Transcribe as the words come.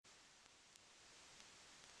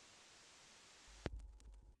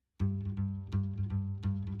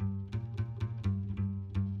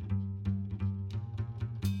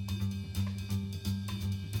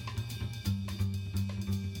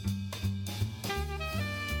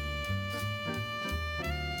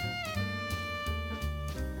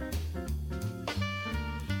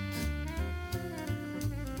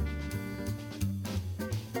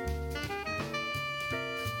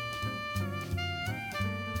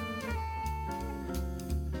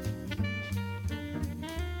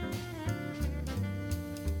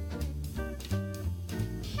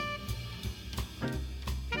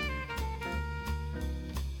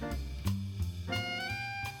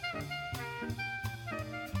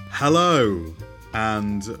Hello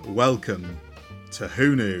and welcome to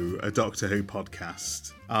Who Knew, a Doctor Who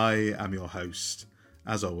podcast. I am your host,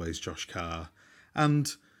 as always, Josh Carr, and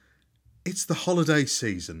it's the holiday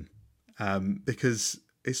season because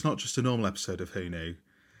it's not just a normal episode of Who Knew,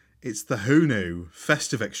 it's the Who Knew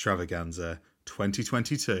Festive Extravaganza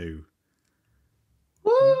 2022.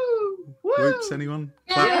 Woo! Woo! Whoops, anyone?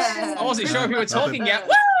 Yeah. I wasn't sure if you were talking yet.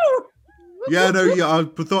 Woo! Yeah, no, yeah, I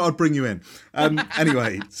thought I'd bring you in.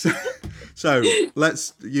 Anyway, so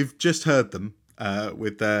you've just heard them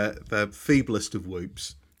with their feeblest of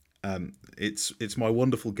whoops. It's my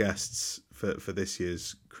wonderful guests for this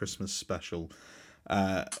year's Christmas special.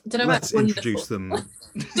 Don't know let's about introduce them.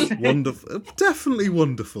 Wonderful, definitely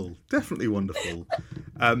wonderful.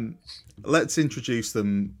 Let's introduce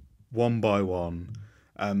them one by one.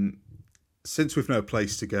 Since we've no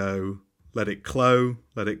place to go, let it clo,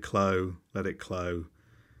 let it clo, let it clo.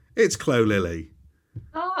 It's Clo Lily.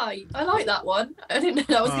 Hi, I like that one. I didn't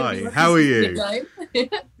know that was going to be. Hi, how are you?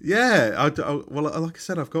 Nickname. Yeah, well, like I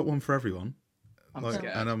said, I've got one for everyone. I'm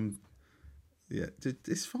scared. And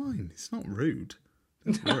it's fine. It's not rude.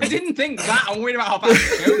 Don't I worry. didn't think that. I'm worried about how bad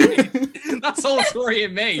it's going. That's all that's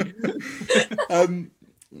worrying me.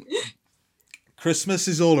 Christmas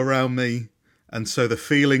is all around me, and so the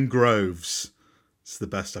feeling groves. It's the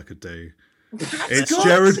best I could do. It's good.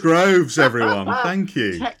 Jared Groves, everyone. Thank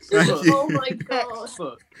you. Oh my god.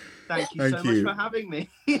 Thank you Thank so you. much for having me.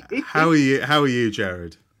 How are you? How are you,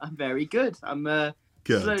 Jared? I'm very good. I'm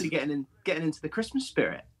Good. slowly getting into the Christmas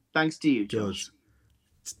spirit. Thanks to you, Good. Josh.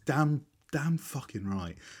 It's damn fucking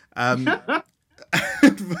right.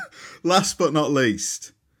 Last but not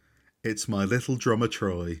least, it's my little drummer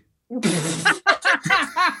Troy.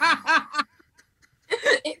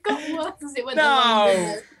 It got worse as it went No.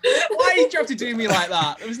 along. Why did you have to do me like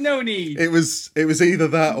that? There was no need. It was either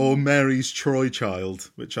that or Mary's Troy Child,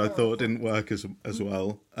 which I thought didn't work as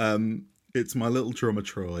well. It's my little drummer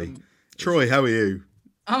Troy. Troy, how are you?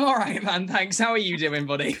 I'm all right, man. Thanks. How are you doing,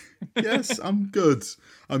 buddy? Yes, I'm good.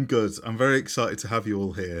 I'm very excited to have you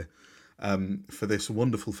all here for this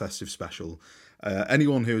wonderful festive special.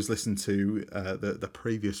 Anyone who has listened to the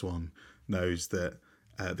previous one knows that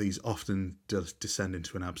these often descend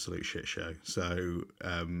into an absolute shit show. So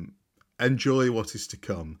enjoy what is to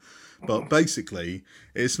come. But basically,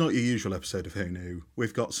 it's not your usual episode of Who Knew.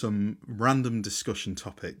 We've got some random discussion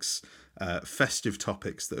topics, festive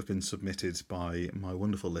topics that have been submitted by my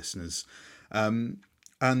wonderful listeners. And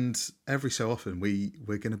every so often, we're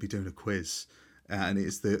going to be doing a quiz. And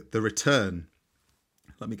it's the return,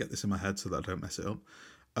 let me get this in my head so that I don't mess it up,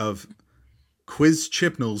 of Quiz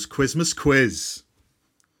Chibnall's Quizmas Quiz.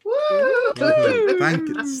 Woo! Thank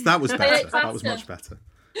you. That was better. That was much better.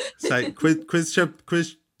 Say quiz.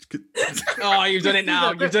 Oh, you've done it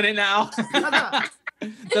now. You've done it now.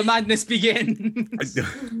 The madness begins.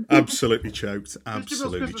 Absolutely choked.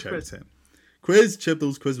 Absolutely Christmas choked him. Quiz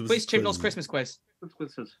Chibnall's Quiz. Quiz Chibnall's Christmas quiz.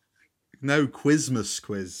 No, Quizmas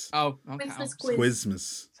Quiz. Oh, okay. Christmas quiz.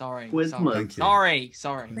 Quizmas. Sorry. Quizmas. Thank you.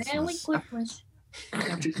 Sorry. Merry Christmas.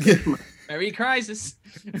 Merry crisis.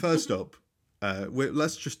 First up,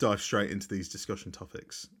 let's just dive straight into these discussion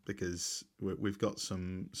topics because we've got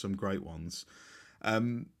some great ones.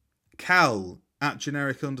 Cal at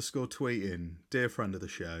generic_tweeting, dear friend of the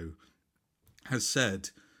show, has said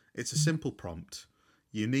it's a simple prompt.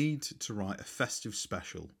 You need to write a festive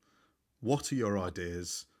special. What are your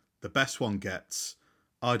ideas? The best one gets,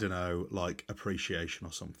 I don't know, like appreciation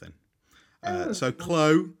or something. So,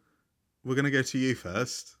 Chloe, we're going to go to you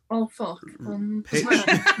first. Oh fuck. Pitch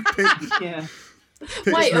Yeah.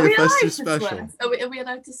 Wait, me are a we allowed festive to special. swear? Are we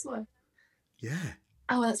allowed to swear? Yeah.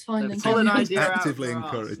 Oh, that's fine. So Then. pull an idea out Actively for us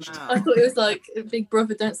encouraged. now. I thought it was like Big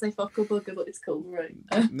Brother, don't say fuck or bugger, but it's cool, right?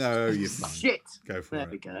 No, you're fine. Shit. Go for There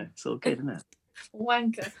we it. go. It's all good, isn't it?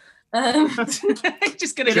 Wanker.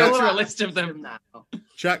 Just gonna go through a list of them. now.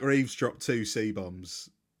 Jack Reeves dropped 2 C-bombs.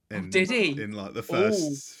 Did he? In like the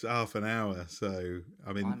first half an hour. So,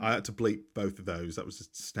 I mean, I had to bleep both of those. That was a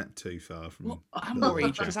step too far from. Well, I'm the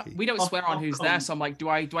worried because Jackie. we don't swear on who's there, so I'm like, do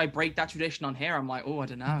I break that tradition on here? I'm like, oh, I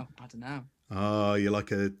don't know. Oh, you're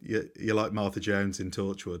like Martha Jones in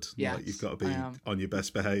Torchwood. Yes, Like you've got to I be am. on your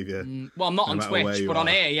best behaviour. Well, I'm not No on matter where Twitch, you but on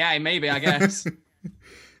are. here, yeah, maybe, I guess.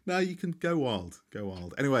 No, you can go wild.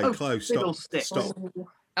 Anyway, Oh, Chloe, fiddle stop. stick. Stop.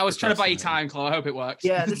 I was trying to buy you Fascinating. time, Chloe. I hope it works.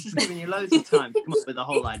 Yeah, this is giving you loads of time to come up with the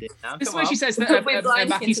whole idea now. This is Come where on. she says that We're blind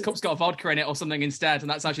Mackie's into- cup's got vodka in it or something instead, and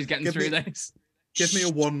that's how she's getting Give through me- this. Give me a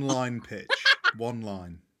one-line pitch. One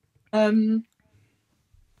line. The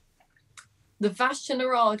Vashta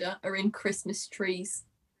Narada are in Christmas trees.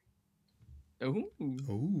 Ooh.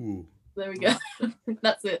 Ooh. There we go.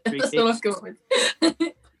 That's it. Three That's all ticks. I've got with.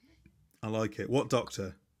 like it. What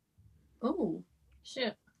Doctor? Oh,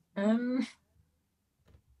 shit.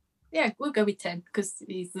 Yeah, we'll go with 10 because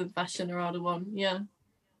he's the Vashon Arada one. Yeah.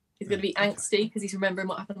 He's going to be angsty because he's remembering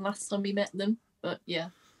what happened last time we met them. But yeah.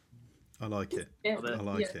 I like it. Yeah. I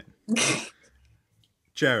like it.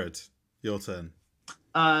 Jared, your turn.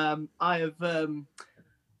 I have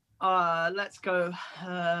let's go.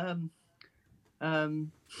 I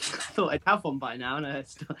thought I'd have one by now. No,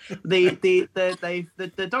 it's still...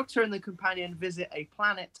 the Doctor and the companion visit a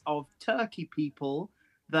planet of turkey people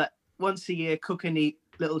that once a year cook and eat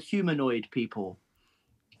little humanoid people,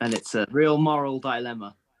 and it's a real moral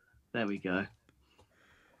dilemma. There we go.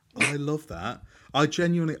 I love that. I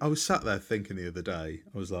was sat there thinking the other day.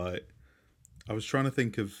 I was trying to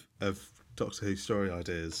think of Doctor Who story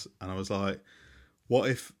ideas, and I was like, what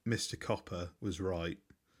if Mr. Copper was right,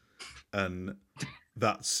 and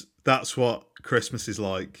that's what Christmas is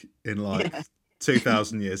like in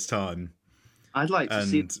 2,000 years time. I'd like to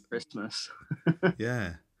see Christmas.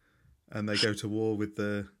 Yeah, and they go to war with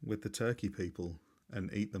the turkey people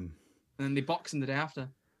and eat them, and then they box them the day after.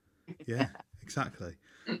 Yeah, exactly.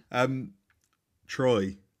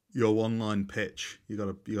 Troy, your one-line pitch. You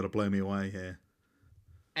gotta blow me away here.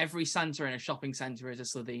 Every Santa in a shopping centre is a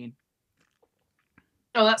Slovene.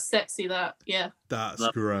 Oh, that's sexy. That, yeah. That's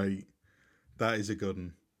great. That is a good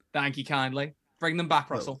one. Thank you kindly. Bring them back,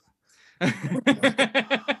 Russell.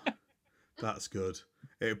 That's good.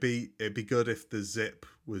 It'd be good if the zip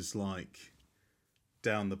was like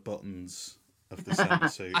down the buttons of the Santa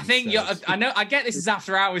suit. I think I get this is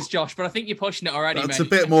after hours, Josh, but I think you're pushing it already. That's mate. a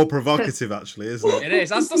bit more provocative, actually, isn't it? It is.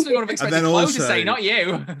 That's what we would have expected Flo to say, not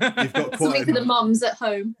you. You've got something for the mums at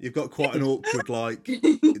home. You've got quite an awkward, like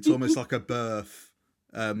it's almost like a birth,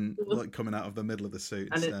 like coming out of the middle of the suit.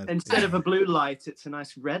 And instead of a blue light, it's a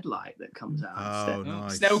nice red light that comes out. Oh,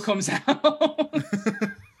 nice. Snow comes out.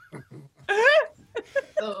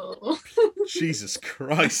 Oh. Jesus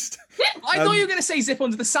Christ. I thought you were going to say zip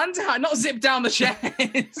under the Santa hat, not zip down the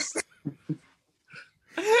chest.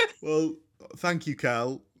 Well, thank you,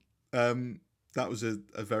 Cal. That was a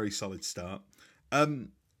very solid start.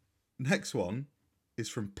 Next one is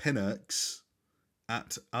from Pinnox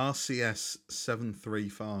at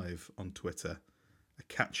RCS735 on Twitter. A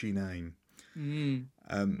catchy name.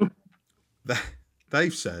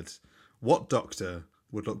 They've said, what Doctor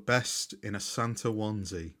would look best in a Santa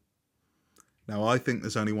onesie? Now, I think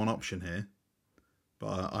there's only one option here,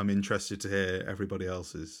 but I'm interested to hear everybody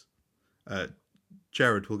else's.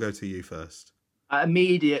 Jared, we'll go to you first.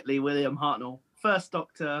 Immediately, William Hartnell, first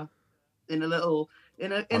Doctor, in a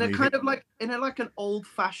kind of like an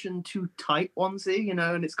old-fashioned too tight onesie, you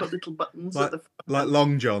know, and it's got little buttons like, at the front. Like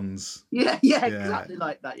Long Johns. Yeah, exactly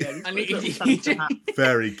like that. Yeah, And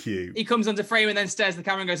very cute. He comes onto frame and then stares at the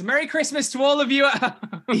camera and goes, "Merry Christmas to all of you at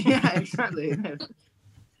home." Yeah, exactly.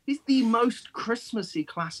 He's the most Christmassy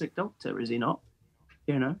classic Doctor, is he not?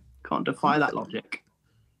 You know, can't defy that logic.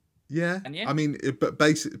 Yeah, I mean, but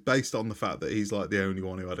based on the fact that he's like the only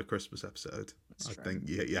one who had a Christmas episode, I think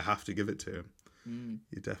you have to give it to him.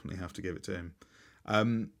 You definitely have to give it to him.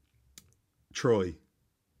 Troy.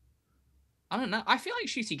 I don't know. I feel like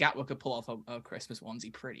Shooty Gatwa could pull off a Christmas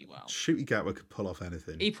onesie pretty well. Shooty Gatwa could pull off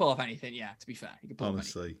anything. He'd pull off anything, yeah, to be fair. He could pull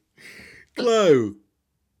honestly. Glow.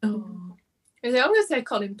 Oh. I'm going to say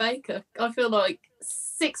Colin Baker. I feel like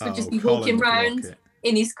Six would just be Colin walking around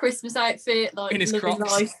in his Christmas outfit, like in his living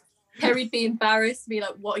Crocs. life. Harry'd be embarrassed, be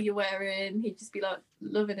like, "What are you wearing?" He'd just be like,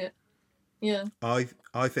 loving it. Yeah. I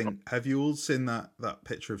think. Have you all seen that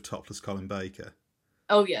picture of topless Colin Baker?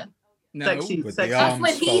 Oh yeah. No. Sexy. That's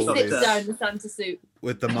when he folded, sits down in the Santa suit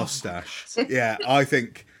with the mustache. Yeah, I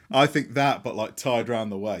think that, but like tied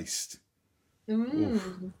around the waist.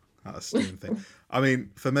 Oof, that's a steam thing. I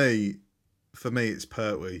mean, for me, it's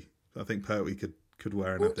Pertwee. I think Pertwee could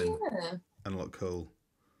wear anything and look cool.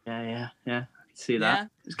 Yeah. I can see that.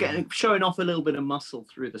 It's showing off a little bit of muscle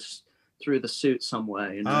through the suit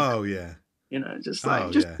somewhere. You know? Oh yeah. You know, just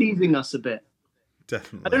teasing us a bit.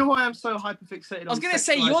 Definitely. I don't know why I'm so hyperfixated. I was going to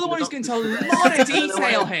say, you're the one who's going to tell a lot of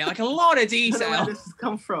detail here, like a lot of I don't know detail. where this has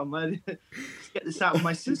come from. I just get this out of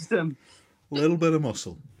my system. A little bit of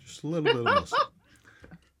muscle. Just a little bit of muscle.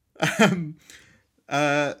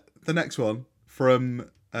 The next one from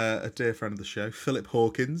a dear friend of the show, Philip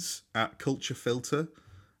Hawkins at Culture Filter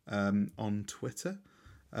on Twitter,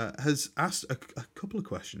 has asked a couple of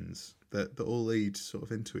questions that all lead sort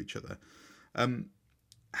of into each other.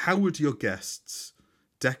 How would your guests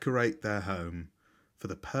decorate their home for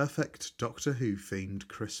the perfect Doctor Who themed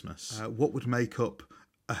Christmas? What would make up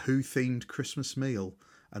a Who themed Christmas meal,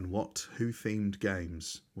 and what Who themed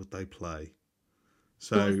games would they play?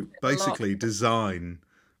 So basically, design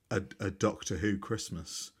a Doctor Who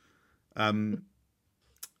Christmas.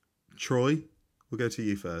 Troy, we'll go to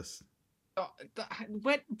you first.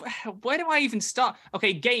 Where do I even start?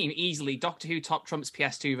 Okay, game easily. Doctor Who Top Trumps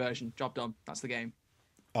PS2 version. Job done. That's the game.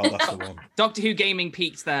 Oh, that's the one. Doctor Who gaming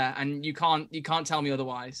peaked there, and you can't tell me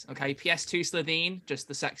otherwise. Okay, PS2 Slitheen, just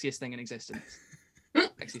the sexiest thing in existence.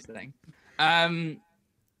 Sexiest thing.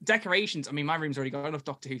 Decorations. I mean, my room's already got enough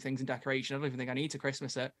Doctor Who things in decoration. I don't even think I need to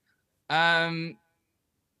Christmas it.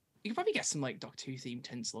 You could probably get some like Doctor Who themed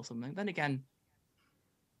tinsel or something. Then again,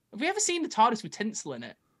 have we ever seen the TARDIS with tinsel in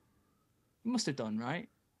it? We must have done, right?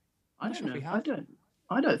 I don't know. We have.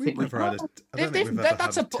 I don't think we've Never had a, I don't think we've ever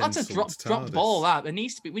That's had a dropped TARDIS. ball. That there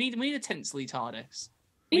needs to be. We need a tinsely TARDIS.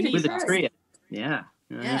 with a tree. Yeah.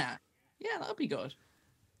 Yeah, that'd be good.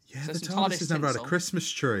 Yeah, So the some TARDIS TARDIS has never had a tinsel.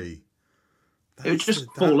 Christmas tree. It would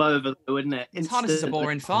just fall over, though, wouldn't it? TARDIS is a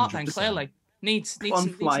boring fart, then 100%. clearly needs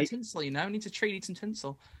some tinsel. You know, needs a tree, needs some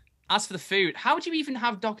tinsel. As for the food, how would you even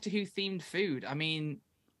have Doctor Who themed food? I mean,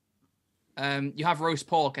 you have roast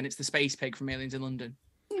pork, and it's the space pig from Aliens in London.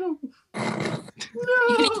 No. I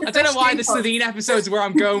don't know why the Slitheen episode's where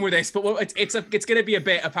I'm going with this, but it's going to be a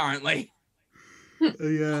bit apparently.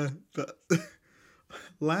 Yeah, but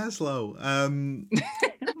Laszlo.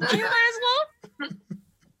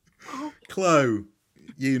 Chloe,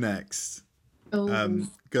 you next.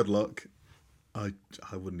 Good luck. I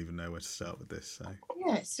wouldn't even know where to start with this. So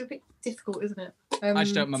Yeah, it's a bit difficult, isn't it? I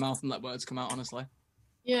just open my mouth and let words come out, honestly.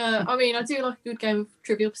 Yeah, I mean, I do like a good game of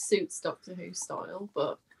Trivial Pursuits, Doctor Who style,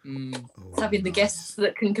 but it's having the nice. guests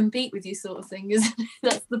that can compete with you, sort of thing, isn't it?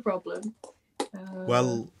 That's the problem.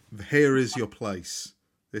 Well, here is your place.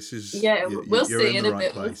 This is Yeah, we'll you're see in in the a right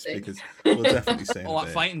bit, we'll place see. because we'll definitely see in All a that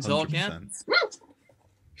bit, fighting talk, yeah. 100%.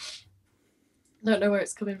 Don't know where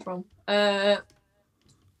it's coming from. Yeah,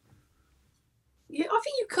 I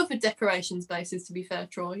think you covered decorations bases, to be fair,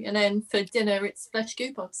 Troy. And then for dinner, it's flesh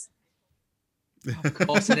goo pods. Of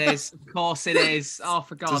course it is. Of course it is. Oh,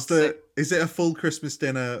 for God's sake. Is it a full Christmas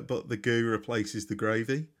dinner, but the goo replaces the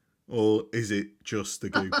gravy, or is it just the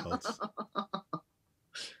goo pods?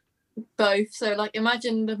 Both. So, like,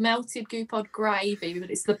 imagine the melted goo pod gravy, but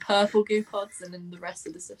it's the purple goo pods, and then the rest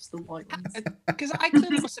of the stuff's the white ones. Because I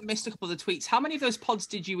clearly must have missed a couple of the tweets. How many of those pods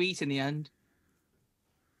did you eat in the end?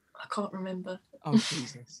 I can't remember. Oh,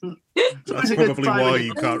 Jesus. That's probably why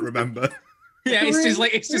you can't remember. Yeah,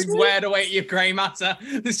 it's just weared away at your grey matter.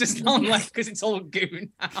 There's just none left because it's all goo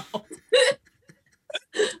now.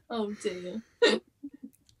 Oh, dear.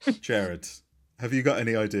 Jared, have you got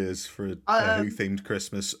any ideas for a Who-themed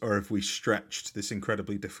Christmas, or have we stretched this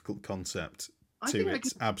incredibly difficult concept to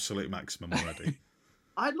its absolute maximum already?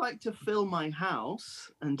 I'd like to fill my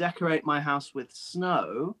house and decorate my house with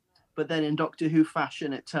snow, but then in Doctor Who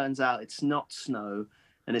fashion, it turns out it's not snow,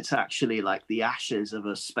 and it's actually like the ashes of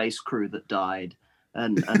a space crew that died.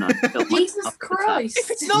 And I filled my Jesus house with that. Christ.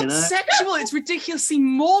 If it's not sexual, it's ridiculously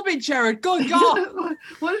morbid, Jared. Good God.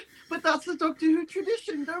 What? But that's the Doctor Who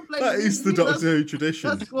tradition. Don't blame That me. is the Doctor Who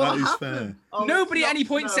tradition. That's what That is happened. fair. Oh, Nobody it's at any not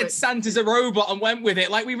point snow, said Santa's a robot and went with it.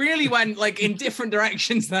 Like, we really went like in different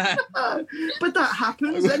directions there. But that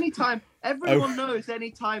happens anytime. Everyone knows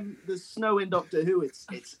anytime there's snow in Doctor Who, it's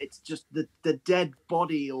just the dead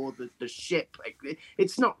body or the ship.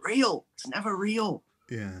 It's not real. It's never real.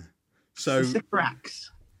 Yeah. So It's the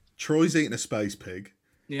cracks. Troy's eating a space pig.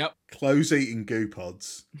 Yep. Chloe's eating goo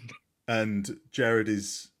pods, and Jared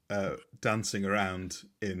is dancing around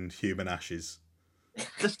in human ashes.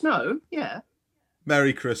 The snow, yeah.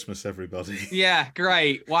 Merry Christmas, everybody. Yeah,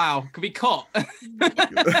 great. Wow. Could be cut.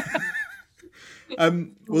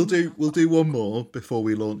 We'll do one more before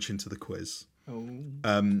we launch into the quiz.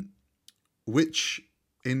 Oh. Which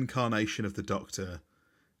incarnation of the Doctor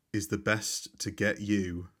is the best to get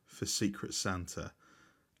you for Secret Santa?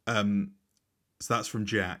 So that's from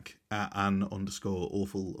Jack at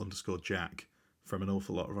 @an_awful_Jack from an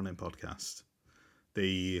awful lot of running podcast.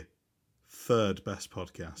 The third best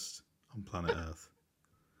podcast on planet Earth.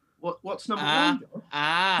 What's number one?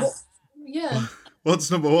 Josh? Yeah.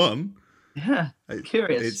 What's number one? Yeah.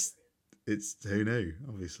 Curious. It's Who Knew,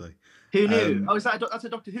 obviously. Who knew? That's a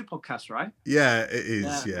Doctor Who podcast, right? Yeah, it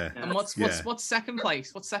is. Yeah. And what's second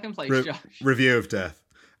place? What's second place, Josh? Review of Death.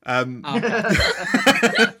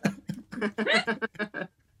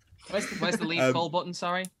 Where's the leave call button?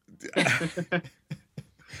 Sorry.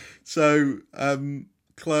 So,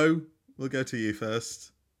 Chloe, we'll go to you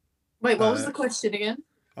first. Wait, what was the question again?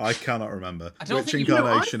 I cannot remember. I don't Which think you-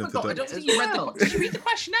 incarnation of the I Doctor? don't think you read the. Did you read the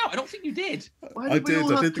question out? I don't think you did. I did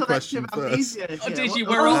the question first. Oh, did you?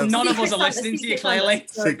 None of us are listening to you clearly.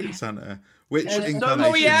 Secret Santa. Which Oh,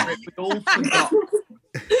 incarnation? yeah. We all forgot.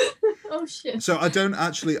 Oh shit. So I don't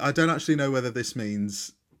actually know whether this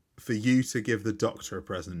means for you to give the Doctor a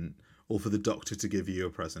present or for the Doctor to give you a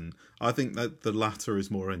present. I think that the latter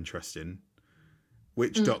is more interesting.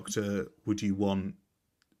 Which Doctor would you want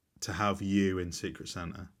to have you in Secret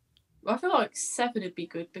Santa? I feel like Seven would be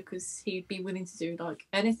good because he'd be willing to do like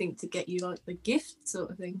anything to get you like the gift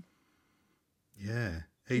sort of thing. Yeah,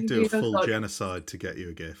 he'd do a full genocide to get you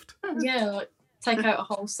a gift. Yeah, like take out a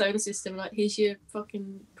whole solar system. Like, here's your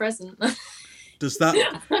fucking present. Does that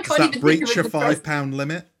breach a £5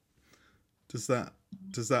 limit? Does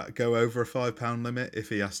that go over a £5 limit if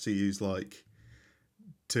he has to use like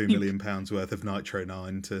 £2 million worth of Nitro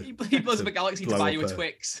 9 to? He blows up a galaxy to buy you a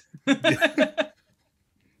Twix.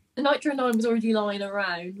 The Nitro 9 was already lying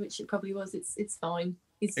around, which it probably was. It's fine.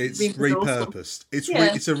 It's repurposed.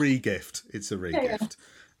 It's a re-gift. It's a re-gift.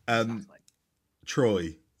 Exactly.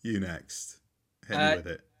 Troy, you next. Hit me with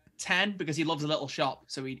it. 10 because he loves a little shop,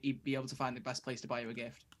 so he'd be able to find the best place to buy you a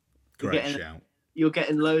gift. Great shout. You're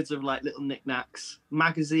getting loads of like little knickknacks,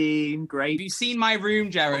 magazine, grapes. Have you seen my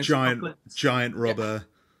room, Jared? Giant rubber.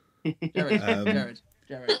 Jared.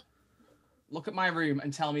 Look at my room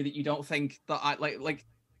and tell me that you don't think that I like.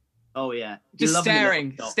 Oh yeah, just stare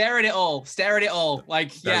at it all.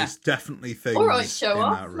 Like, There's definitely things. All right, show in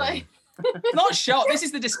off. that room. Like... Not show. This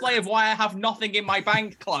is the display of why I have nothing in my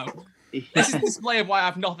bank, Chloe. This is the display of why I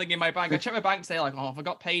have nothing in my bank. I checked my bank today, like, oh, I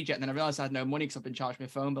got paid yet, and then I realized I had no money because I've been charged my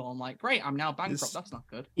phone bill. I'm like, great, I'm now bankrupt. That's not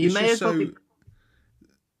good. You may as well.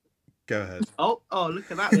 Go ahead. Oh,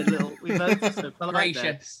 look at that little. We both so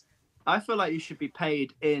gracious. I feel like you should be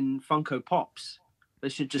paid in Funko Pops. They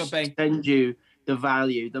should just send you the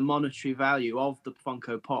value, the monetary value of the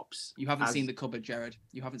Funko Pops. You haven't seen the cupboard, Jared.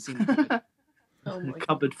 You haven't seen the cupboard. The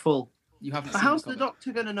cupboard full. You haven't. But how's the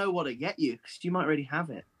Doctor going to know what to get you? Because you might already have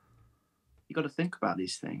it. You got to think about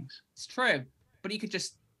these things. It's true, but you could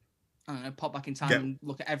just, I don't know, pop back in time and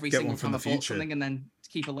look at every single time I bought something, and then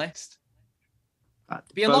keep a list.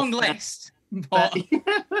 It'd be a long list. But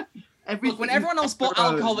look, when everyone else bought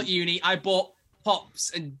alcohol at uni, I bought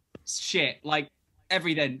pops and shit, like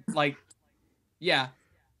everything, like, yeah.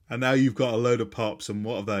 And now you've got a load of pops, and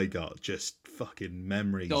what have they got? Just fucking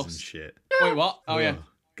memories and shit. Wait, what? Oh yeah.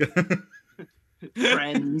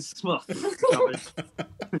 Friends.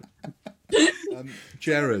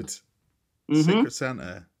 Jared, Secret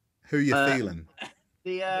Santa, who are you feeling?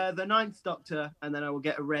 The Ninth Doctor, and then I will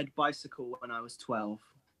get a red bicycle when I was 12.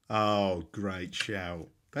 Oh, great shout.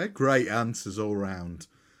 They're great answers all round.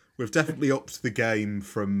 We've definitely upped the game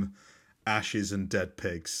from Ashes and Dead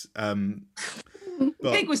Pigs.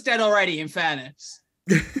 Pig was dead already, in fairness.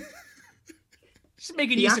 Just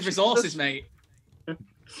making use of resources, mate.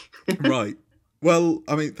 Right. Well,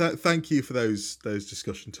 I mean, thank you for those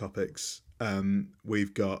discussion topics.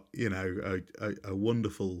 We've got, a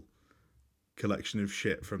wonderful collection of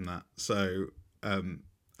shit from that. So,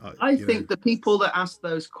 I think the people that ask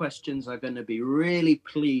those questions are going to be really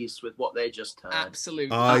pleased with what they just heard.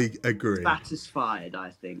 Absolutely. I agree. Satisfied, I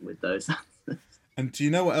think, with those answers. And do you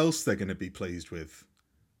know what else they're going to be pleased with?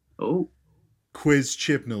 Oh. Quiz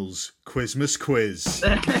Chibnall's Quizmas Quiz.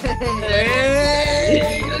 Hey,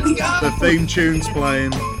 let's go. The theme tune's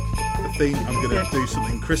playing. I'm going to do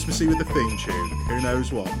something Christmassy with the theme tune. Who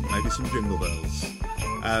knows what? Maybe some Jingle Bells.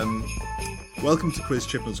 Welcome to Quiz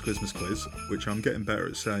Chibnall's Christmas Quiz, which I'm getting better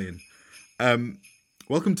at saying.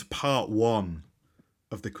 Welcome to part 1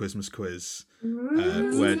 of the Quizmas Quiz,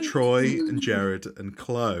 where Troy and Jared and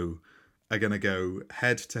Chloe are going to go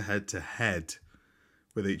head to head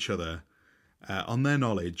with each other on their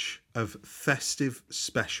knowledge of festive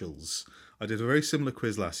specials. I did a very similar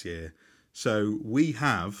quiz last year. So we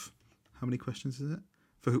have, how many questions is it?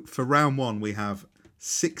 For round 1, we have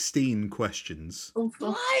 16 questions. Oh,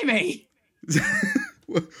 blimey!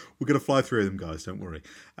 We're going to fly through them, guys, don't worry.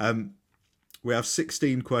 We have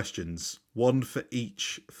 16 questions, one for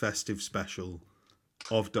each festive special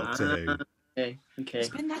of Doctor Who. Okay. It's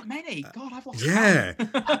been that many. God, I've lost count.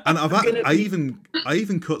 And I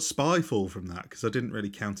even cut Spyfall from that because I didn't really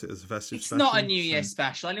count it as a festive special. It's not a New Year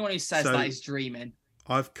special. Anyone who says that is dreaming.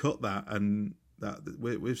 I've cut that, and that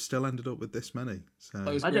we've still ended up with this many.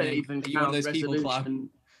 So I don't even count Resolution.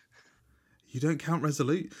 You don't count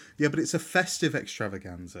Resolute? Yeah, but it's a festive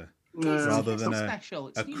extravaganza rather than a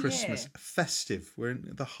Christmas festive. We're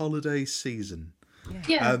in the holiday season.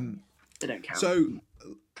 Yeah. They don't count. So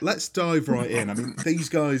let's dive right in. I mean, these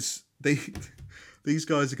guys are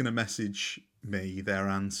going to message me their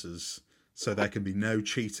answers, so there can be no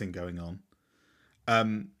cheating going on.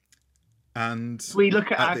 And we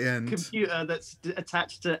look at our computer that's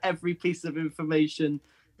attached to every piece of information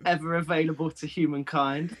ever available to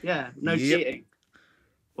humankind. Yeah, no cheating.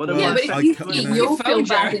 What Well, Yeah, but I if you can't- cheat, you know- you'll feel Phone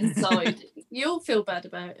bad Jared. inside. You'll feel bad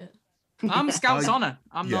about it. I'm Scout's I- honor.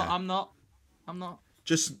 I'm yeah. not. I'm not.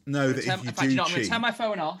 Just know that In if you fact, you do know, I'm going cheat, to turn my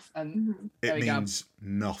phone off and Mhm. there it we go. means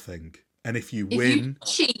nothing. And if you If win, you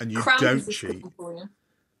cheat, and you Krampus don't is cheat- coming for you.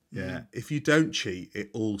 yeah, if you don't cheat, it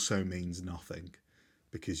also means nothing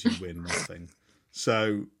because you win nothing.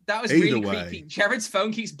 So That was either really way- creepy. Jared's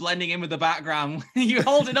phone keeps blending in with the background. You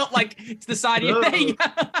hold it up like to the side of your thing.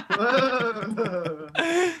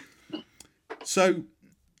 So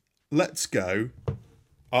let's go.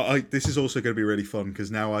 This is also going to be really fun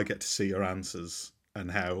because now I get to see your answers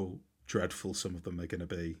and how dreadful some of them are going to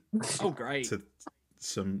be Oh, great. to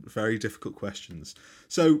some very difficult questions.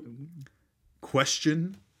 So,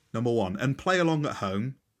 question number 1, and play along at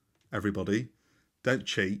home, everybody. Don't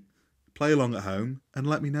cheat. Play along at home and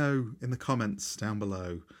let me know in the comments down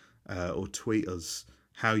below or tweet us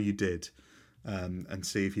how you did and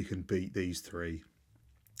see if you can beat these 3.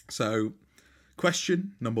 So,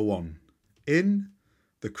 question number 1. In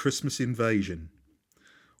the Christmas Invasion,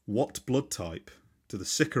 what blood type do the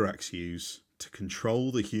Sycorax use to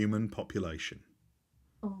control the human population?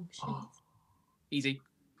 Oh shit. Easy.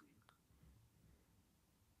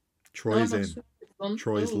 Troy's I'm in. not sure this one.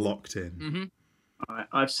 Troy's Oh. locked in. Mm-hmm. All right,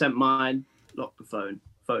 I've sent mine. Lock the phone.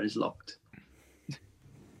 Phone is locked.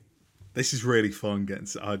 This is really fun.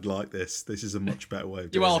 I'd like this. This is a much better way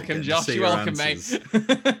of doing You're it. welcome, getting to Josh. see You're your welcome, answers. mate.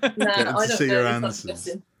 Nah, Getting I to don't see know your this, that's answers.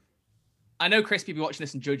 disgusting. I know Chris will be watching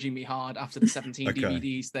this and judging me hard after the 17 Okay.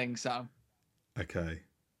 DVDs thing, so Okay,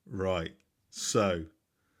 right. So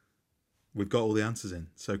we've got all the answers in.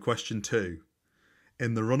 So question 2.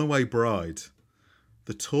 In The Runaway Bride,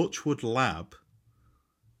 the Torchwood Lab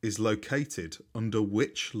is located under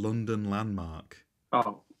which London landmark?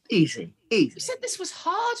 Oh, easy. you Easy. said this was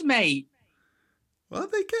hard, mate. Well,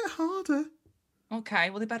 they get harder. Okay,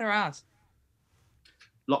 well they better ask.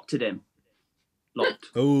 Locked it in. Locked.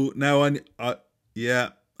 Oh, now yeah.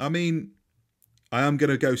 I mean, I am going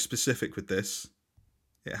to go specific with this.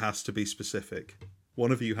 It has to be specific.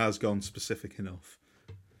 One of you has gone specific enough.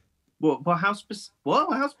 What? How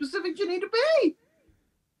specific do you need to be?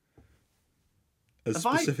 As Have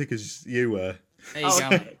I- specific as you were. There you Oh, go.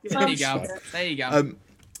 okay. There you Oh, go. shit. There you go.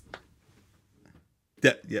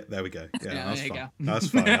 Yeah, there we go. Yeah, Yeah, that's there you fine. go. That's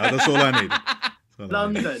fine. That's all I need. That's all I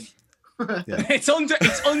need. London. Yeah. It's under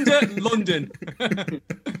London. The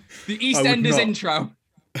I would EastEnders not. intro.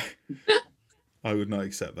 I would not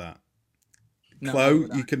accept that. No, Chloe,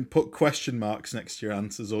 no, you can put question marks next to your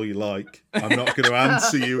answers all you like. I'm not going to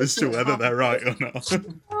answer you as to whether they're right or not.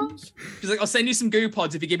 She's like, I'll send you some goo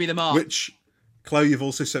pods if you give me the mark. Which, Chloe, you've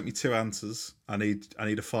also sent me 2 answers. I need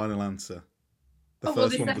a final answer. The Oh, well,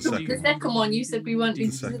 first the one or the second, second the one? second one you said we weren't being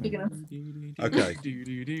The second specific enough. Okay.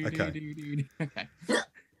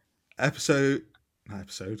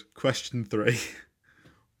 Question 3.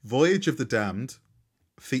 Voyage of the Damned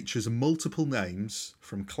features multiple names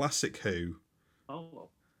from classic Who, Oh.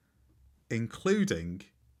 including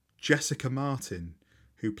Jessica Martin,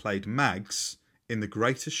 who played Mags in The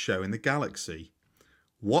Greatest Show in the Galaxy.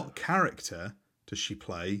 What character does she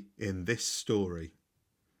play in this story?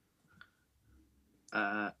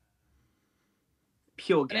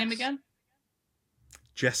 Pure The guess. name again?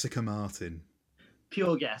 Jessica Martin.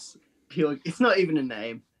 Pure guess. Pure. It's not even a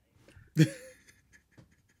name.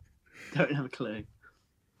 Don't have a clue.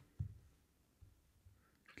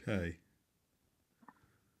 Okay.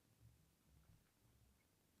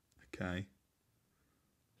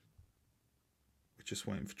 We're just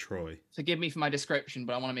waiting for Troy. Forgive me for my description,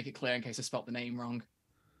 but I want to make it clear in case I spelt the name wrong.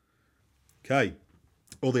 Okay.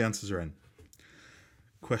 All the answers are in.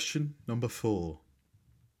 Question number 4.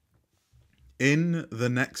 In The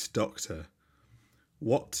Next Doctor,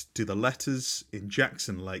 what do the letters in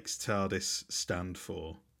Jackson Lake's TARDIS stand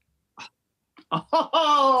for?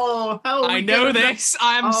 Oh, how are we I know gonna- this.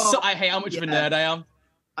 I am. Oh, I hate how much of a yeah. nerd I am.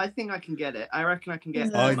 I think I can get it. I reckon I can get.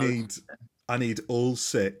 Yeah. I need all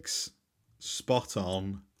 6 spot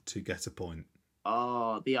on to get a point.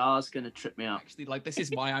 Oh, the R's gonna trip me up. Actually, like this is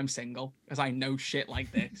why I'm single, because I know shit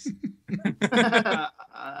like this.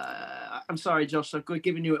 I'm sorry, Josh. I've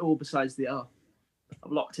given you it all besides the R.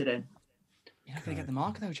 I've locked it in. You're not gonna get the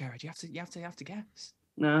mark though, Jared. You have to guess.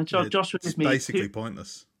 No, Josh will It's give me basically 2,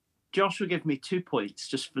 pointless. Josh will give me 2 points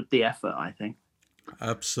just for the effort. I think.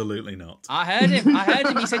 Absolutely not. I heard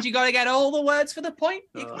him. He said you got to get all the words for the point.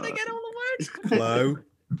 You got to get all the words. Chloe,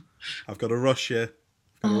 I've got to rush you.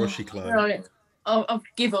 I've got to rush you, Chloe. Right. I'll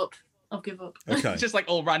give up. I'll give up. Okay. Just like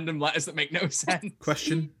all random letters that make no sense.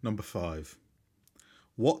 Question number 5.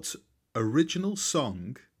 What original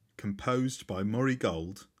song composed by Murray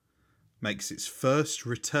Gold makes its first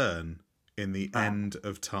return in the end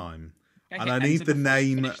of time. Can And get I need answered the before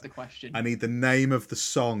you name. finish the question. I need the name of the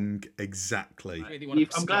song exactly. I really want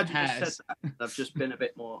to I'm glad split you just hairs. said that. I've just been a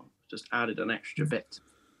bit more, just added an extra bit.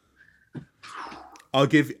 I'll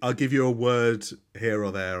give you a word here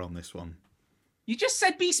or there on this one. You just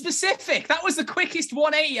said be specific. That was the quickest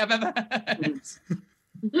 180 I've ever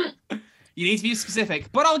heard. You need to be specific,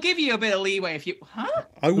 but I'll give you a bit of leeway if you. Huh?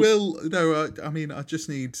 I will. No, I mean, I just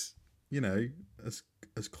need, as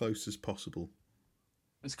close as possible.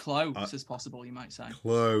 As close as possible, you might say.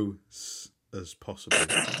 Close as possible.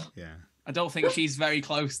 Yeah. I don't think she's very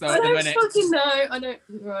close though I at the don't minute. fucking know. I don't.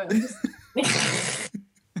 Right.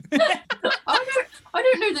 I'm just. I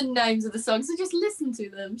don't know the names of the songs, so just listen to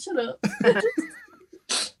them. Shut up.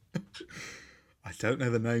 I don't know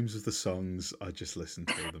the names of the songs. I just listen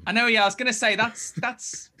to them. I know. Yeah, I was gonna say that's.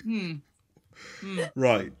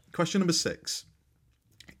 Right. Question number 6.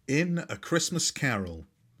 In A Christmas Carol,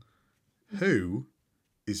 who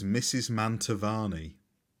is Mrs. Mantovani?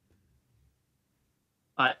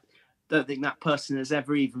 I don't think that person has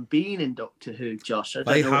ever even been in Doctor Who, Josh. I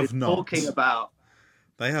don't They know what have you're not. talking about.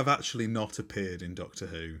 They have actually not appeared in Doctor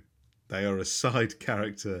Who. They are a side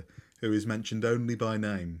character who is mentioned only by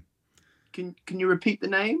name. Can you repeat the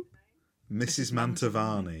name? Mrs.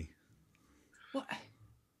 Mantovani. What?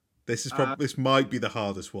 This is this might be the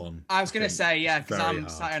hardest one. I was gonna think. say yeah, It's because very I'm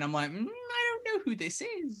hard. sat and I'm like, I don't know who this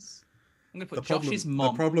is. I'm gonna put The problem, Josh's the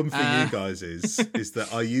mom. problem for you guys is that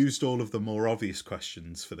I used all of the more obvious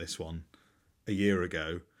questions for this one a year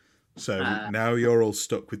ago. So now you're all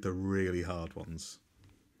stuck with the really hard ones.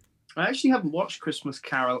 I actually haven't watched Christmas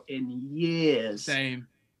Carol in years. Same.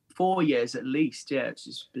 4 years at least. Yeah, it's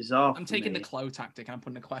just bizarre. I'm for taking me. the Chloe tactic and I'm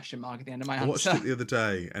putting a question mark at the end of my I watched answer. it the other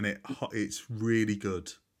day and it's really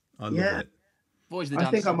good. I love Yeah. it. Voice the I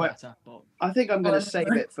dance think I might- better, but I think I'm going to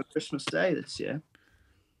save it for Christmas Day this year.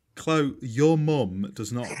 Chloe, your mum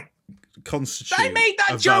does not constitute I made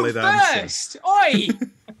a that joke valid answer. first. Oi!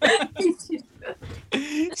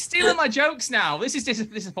 Stealing my jokes now. This is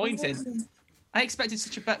disappointing. I expected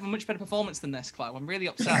such a much better performance than this, Chloe. I'm really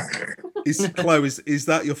upset. Chloe, is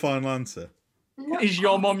that your final answer? Is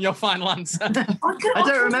your mum your final answer? I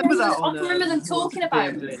don't remember that I one. can remember them talking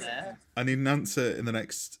about it. I need an answer in the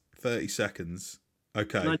next 30 seconds.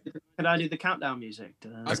 Okay. Can I do the countdown music?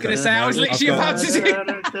 I was going to say, I was literally about to do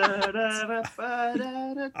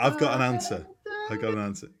I've got an answer. I got an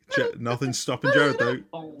answer. Nothing's stopping Jared though.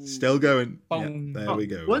 Still going. Yeah, Bong. there we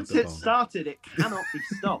go. Once The it's bong. started, it cannot be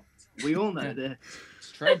stopped. We all know this.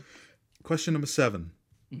 It's true. Question number 7.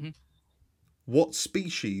 Mhm. What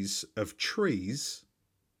species of trees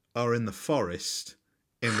are in the forest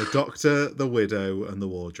in The Doctor, the Widow, and the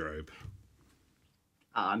Wardrobe?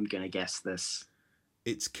 I'm going to guess this.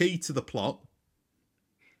 It's key to the plot.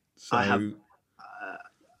 So I have-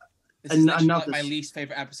 This is literally another- like my least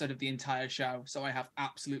favourite episode of the entire show, so I have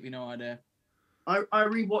absolutely no idea. I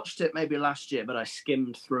rewatched it maybe last year, but I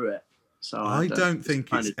skimmed through it. So I don't think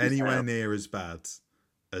find it's it anywhere detailed. near as bad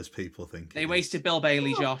as people think. They it is. wasted Bill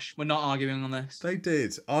Bailey, Josh. We're not arguing on this. They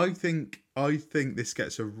did. I think this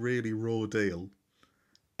gets a really raw deal,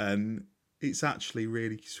 and it's actually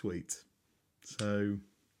really sweet. So,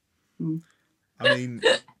 I mean,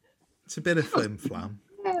 it's a bit of flim flam,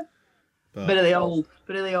 but Bit of the old.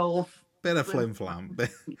 bit of flim flam.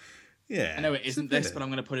 Yeah, I know it it's a isn't bit this, of- but I'm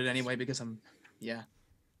going to put it anyway because yeah.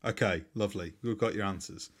 Okay, lovely. We've got your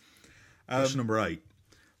answers. Question number 8.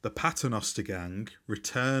 The Paternoster Gang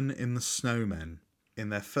return in The Snowmen in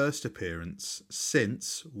their first appearance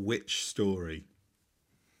since which story?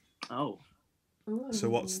 Oh, So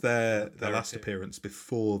what's their last appearance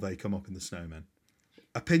before they come up in The Snowmen?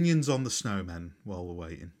 Opinions on The Snowmen while we're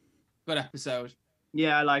waiting. Good episode.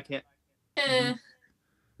 yeah, I like it.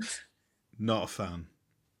 Not a fan.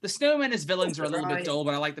 The snowmen as villains are a little bit Right. dull,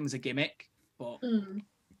 but I like them as a gimmick. But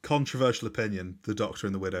Controversial opinion, The Doctor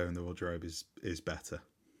and the Widow and the Wardrobe is better.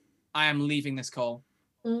 I am leaving this call.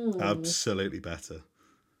 Absolutely better.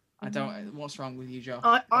 I don't. What's wrong with you, Josh?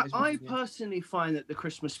 I What is wrong I with you? personally find that the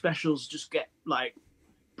Christmas specials just get like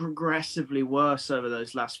progressively worse over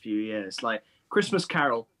those last few years. Like Christmas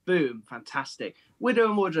Carol, boom, fantastic. Widow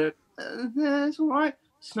and Wardrobe, it's all right.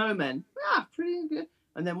 Snowmen, pretty good.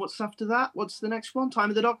 And then what's after that? What's the next one? Time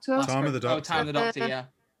of the Doctor. Time of the Oh, Doctor. Time of the Doctor.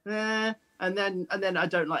 Yeah. And then I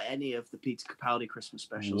don't like any of the Peter Capaldi Christmas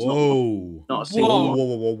specials. Whoa. Not a Whoa, single whoa, one.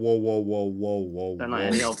 whoa, whoa, whoa, whoa, whoa, Don't like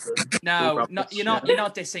any of them. No, All no, rubbish, you're not. yeah.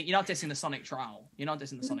 You're not dissing the Sonic Trowel. You're not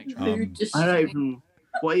dissing the Sonic Trowel. I don't even.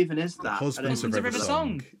 What even is that? Husbands I of don't River River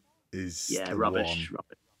Song. Song is Yeah, the rubbish. one.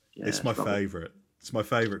 Rubbish. Yeah, It's my rubbish. favourite. It's my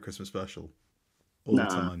favourite Christmas special all the Nah.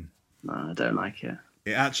 time. No, I don't like it.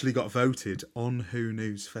 It actually got voted on Who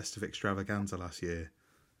News Festive Extravaganza last year.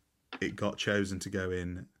 It got chosen to go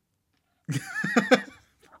in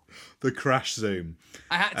the Crash Zoom.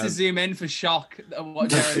 I had to zoom in for shock at what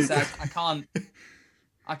Jared said.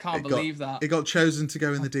 I can't believe that. It got chosen to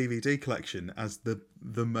go in the DVD collection as the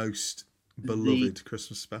most beloved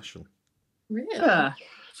Christmas special. Really? Yeah.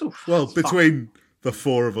 Well, between the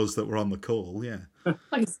four of us that were on the call, yeah.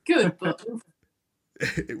 Like, it's good, but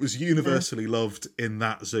It was universally loved in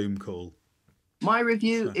that Zoom call. My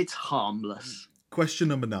review, it's harmless. Question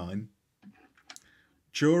number 9.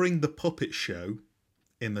 During the puppet show,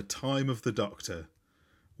 in the Time of the Doctor,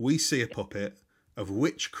 we see a puppet of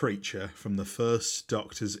which creature from the first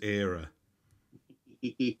Doctor's era?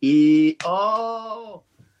 Oh,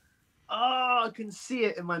 I can see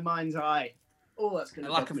it in my mind's eye. Oh, that's going A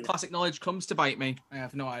to lack of classic knowledge comes to bite me. I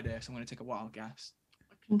have no idea, so I'm going to take a wild guess.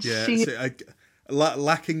 Yeah, see so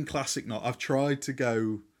lacking classic knowledge. I've tried to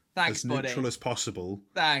go Thanks, as neutral buddy. as possible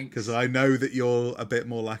Thanks. because I know that you're a bit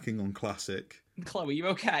more lacking on classic. Chloe, you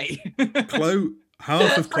okay? Chloe,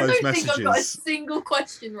 half of I Chloe's don't think I've got a messages, single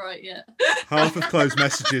question right yet. half of Chloe's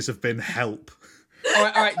messages have been help. all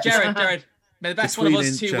right, Jared. May the best one of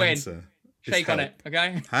us two win. Shake on it,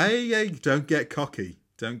 okay? Hey, don't get cocky.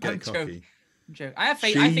 Don't get I'm cocky. Joke. I have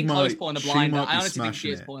faith. She I think Chloe's might- pulling a she blinder. might be I honestly think she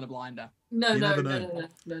smashing is it. pulling a blinder. No, You no, never no, know.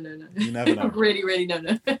 no. You never know. Really, really, no.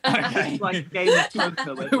 Okay. It's like Game of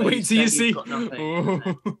Poker. Where Wait till you see. you've got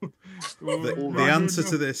nothing.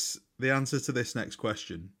 The answer to this next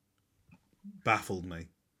question baffled me.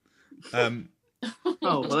 Oh,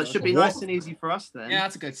 well, it should be What? nice and easy for us then. Yeah,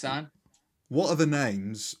 that's a good sign. What are the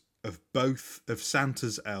names of both of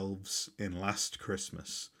Santa's elves in Last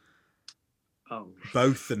Christmas? Oh,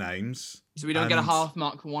 Both the names. So we don't get a And half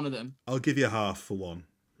mark for one of them. I'll give you a half for one.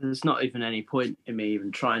 there's not even any point in me even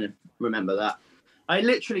trying to remember that. I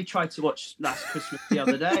literally tried to watch Last Christmas the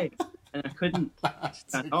other day, and I couldn't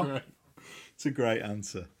stand off. It's a great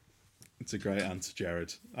answer. It's a great answer,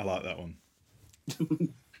 Jared. I like that one.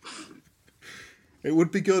 It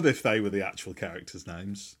would be good if they were the actual characters'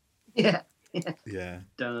 names. Yeah. Yeah.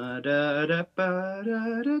 Da, da, da, ba,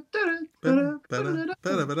 da, da, da, da,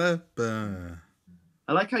 da, da, da, da.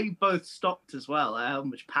 I like how you both stopped as well. How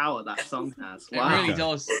much power that song has. It Wow. really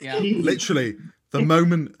does. Yeah. Literally, the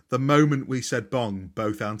moment we said bong,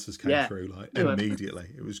 both answers came Yeah. through like Yeah. immediately.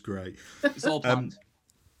 It was great. It's all planned.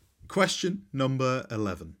 Question number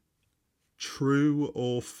 11. True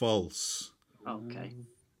or false? Okay.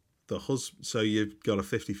 So you've got a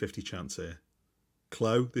 50-50 chance here.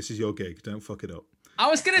 Chloe, this is your gig. Don't fuck it up. I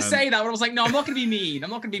was going to say that, but I was like, no, I'm not going to be mean. I'm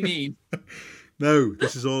not going to be mean. No,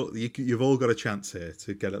 this is all. You've all got a chance here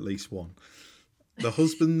to get at least one. The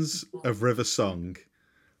Husbands of River Song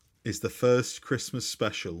is the first Christmas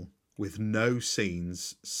special with no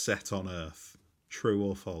scenes set on Earth. True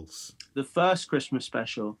or false? The first Christmas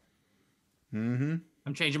special. Mm-hmm.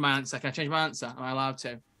 I'm changing my answer. Can I change my answer? Am I allowed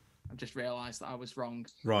to? I've just realised that I was wrong.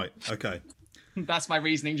 Right. Okay. That's my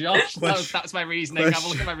reasoning, Josh. That's my reasoning. Have a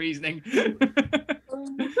look at my reasoning.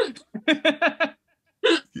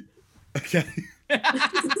 Okay.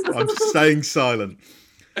 I'm staying silent.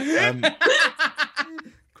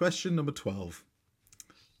 Question number 12.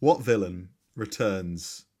 What villain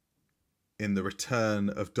returns in the Return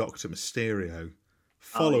of Dr. Mysterio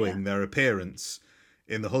following their appearance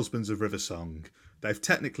in The Husbands of River Song? They've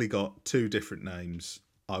technically got two different names.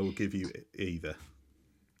 I will give you either.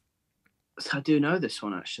 I do know this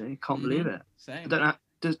one actually. Can't believe it. Same. I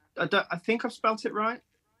don't know. I think I've spelt it right.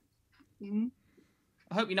 Mm-hmm.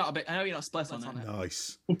 I hope you're not a bit. I know you're not split on it.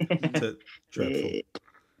 Nice. Dreadful.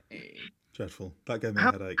 Dreadful. That gave me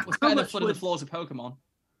a headache. It's better than flooding the floors of Pokemon.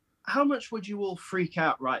 How much would you all freak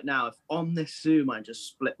out right now if on this Zoom I just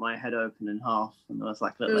split my head open in half and there was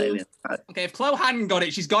like a little alien? Okay, if Chloe hadn't got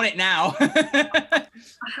it, she's got it now.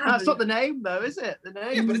 That's not the name though, is it? The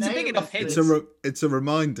name. Yeah, but it's a the big name enough is- hint. It's a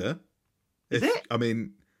reminder. Is it? I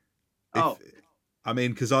mean,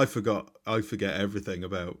 because I forget everything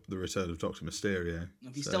about the Return of Doctor Mysterio.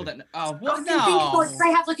 If you so- still don't know. Oh, Oh, what? the big No. boys,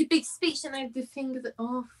 they have like a big speech and they have the finger that.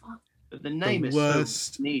 Oh, fuck. But the name is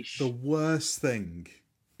worst- so niche. The worst thing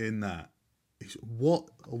in that is what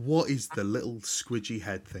is the little squidgy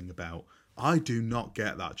head thing about? I do not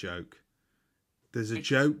get that joke. There's a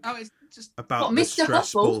joke Oh, it's just about What, the Mr.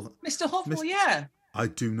 stressful. Mr. Huffle, Mr. yeah. I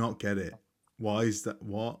do not get it. Why is that?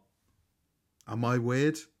 What? Am I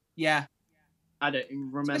weird? Yeah. I don't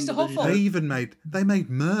even remember. Mr. the Huffle. They joke. even made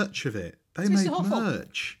merch of it. They It's made Mr. Huffle.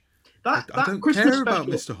 merch. That I don't Christmas care about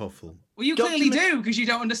special- Mr. Huffle. Well, you clearly do because you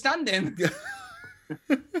don't understand him.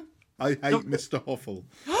 I hate Mr. Huffle.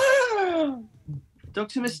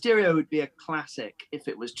 Dr. Mysterio would be a classic if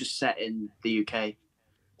it was just set in the UK.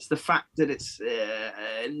 It's the fact that it's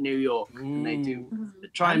New York and they do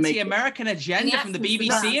try and make Anti-American agenda from the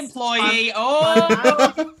Yes, BBC yes. employee.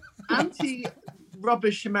 Oh,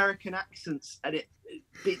 anti-rubbish American accents, and it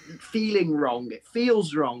feeling wrong. It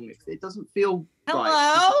feels wrong. It doesn't feel right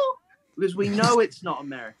hello. because we know it's not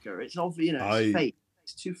America. It's obvious. It's fake.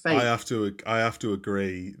 It's too fake. I have to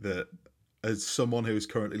agree that as someone who is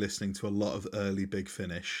currently listening to a lot of early Big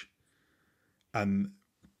Finish, and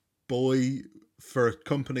boy, for a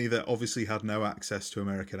company that obviously had no access to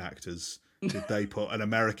American actors, did they put an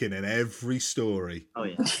American in every story. Oh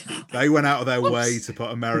yeah. They went out of their way to put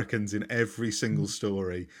Americans in every single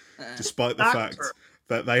story, despite the fact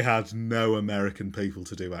that they had no American people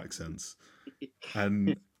to do accents.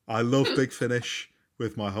 And I love Big Finish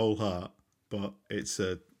with my whole heart, but it's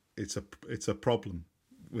a problem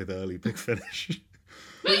with early Big Finish.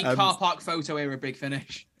 Car park photo era Big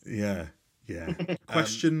Finish. Yeah.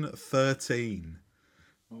 Question 13.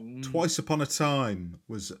 Twice Upon a Time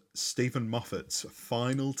was Stephen Moffat's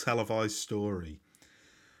final televised story.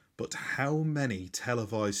 But how many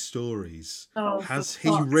televised stories has he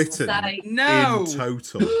written No. in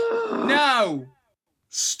total? No.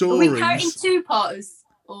 Stories. Are we counting two-parters?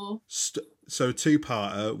 Or So a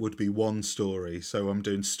two-parter would be one story. So I'm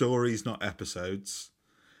doing stories, not episodes,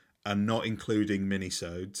 and not including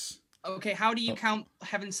minisodes. Okay, how do you count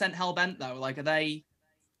Heaven Sent Hell Bent though? Like, are they?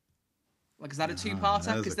 Like, is that a two-parter?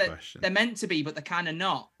 there's Because a question. they're meant to be, but they're kind of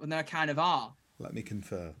not, and they kind of are. Let me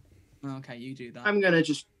confer. Okay, you do that. I've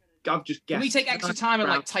just guessed. Can we take extra time and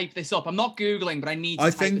like type this up? I'm not googling, but I need to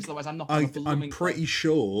type this, otherwise I'm not. I'm pretty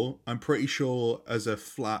sure as a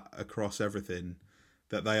flat across everything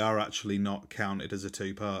that they are actually not counted as a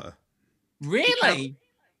two-parter. Really?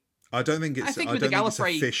 I don't think it's. I think I with don't the think it's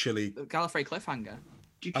Gallifrey- officially. Gallifrey cliffhanger.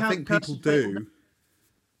 Do you I count think people Curse of Fatal do.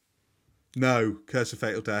 No, Curse of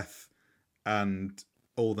Fatal Death, and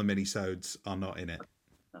all the minisodes are not in it. Death?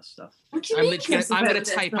 That stuff. what do you I'm mean? literally. Kirsten I'm going Bennett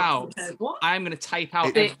to type not out. compared? What? I'm going to type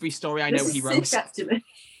out It- every story I know This he is wrote. sick, actually.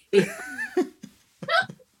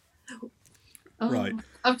 Right.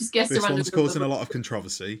 I've just guessed This a random one's causing a number. lot of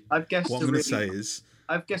controversy. I've guessed What a I'm going to really, say is,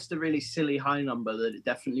 I've guessed a really silly high number that it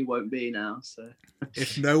definitely won't be now. So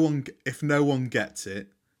if no one gets it,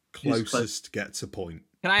 Who's closest gets a point.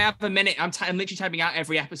 Can I have a minute? I'm literally typing out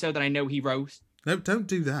every episode that I know he wrote. No, don't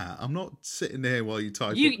do that. I'm not sitting there while you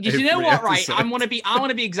type. You up know every what? Right, episode. I want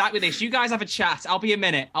to be exact with this. You guys have a chat. I'll be a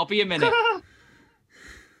minute.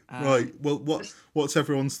 Right. Well, what's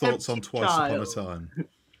everyone's thoughts on Empty Twice Upon a child. Time?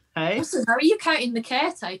 hey, Also, how are you counting the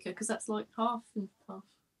caretaker? Because that's like half and half.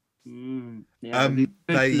 yeah,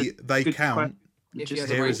 They good count. If Just he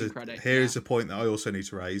has a Here is writing credit. here is a point that I also need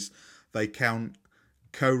to raise. They count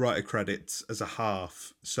co-writer credits as a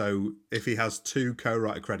half. So if he has 2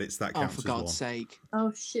 co-writer credits, that Oh, counts for as God's one. sake!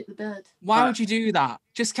 Oh shit, the bed. Why would you do that?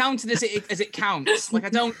 Just count it as it counts. Like I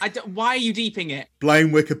don't. Why are you deeping it? Blame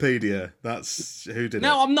Wikipedia. That's who did it.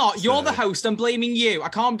 No, I'm not. You're the So- host. I'm blaming you. I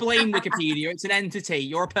can't blame Wikipedia. It's an entity.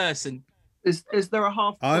 You're a person. Is there a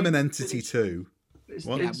half? I'm point an for entity Village- too. Is,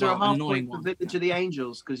 What? is there Yeah, a well, half annoying point for one. Village of the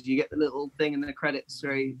Angels? Because you get the little thing in the credits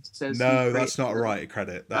where he says. No, that's not a writer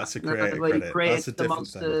credit. That's a creator where he credit. created That's a the different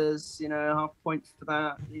thing. monsters. Half point for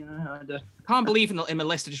that. I can't believe in my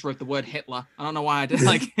list I just wrote the word Hitler. I don't know why I did.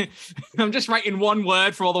 Like, I'm just writing one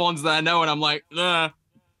word for all the ones that I know, and I'm like, ugh.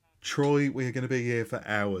 Troy, we're going to be here for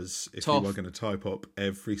hours if Tough. you are going to type up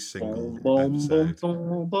every single Boom, episode.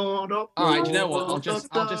 boom, boom, All right, you know what? I'll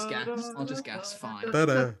just guess. I'll just guess. Fine.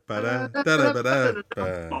 Ba-da, ba-da, da-da, ba-da,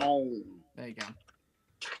 ba. There you go.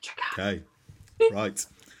 Okay, right.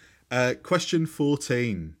 Question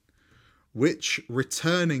 14. Which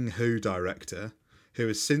returning Who director, who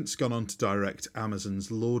has since gone on to direct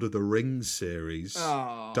Amazon's Lord of the Rings series,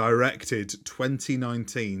 Oh. directed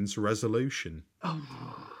 2019's Resolution?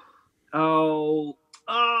 Oh,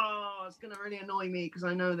 it's gonna really annoy me because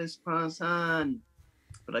I know this person,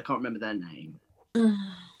 but I can't remember their name.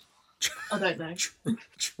 I don't know.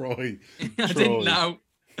 Troy. I didn't know.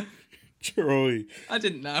 Troy. I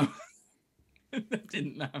didn't know. I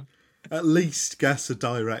didn't know. At least guess a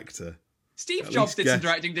director. Steve At Jobs least did some guess.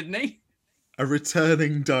 directing, didn't he? A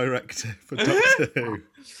returning director for Doctor Who.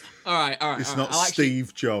 All right. It's all not right. I'll actually-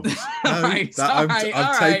 Steve Jobs. No, Alright, I'm alright, I'm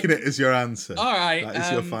alright. taking it as your answer. All right. That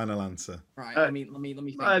is your final answer. Right. Let me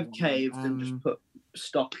think. I've of one. caved and just put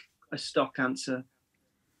a stock answer.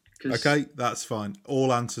 'Cause Okay, that's fine.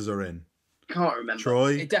 All answers are in. Can't remember.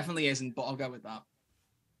 Troy. It definitely isn't, but I'll go with that.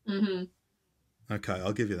 Mm-hmm. Okay,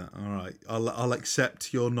 I'll give you that. All right, I'll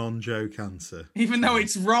accept your non-joke answer. Even though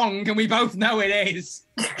it's wrong, and we both know it is.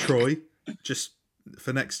 Troy, just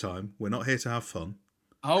for next time, we're not here to have fun.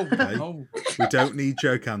 Oh, Okay. oh. We don't need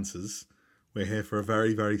joke answers. We're here for a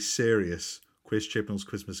very, very serious Quiz Chibnall's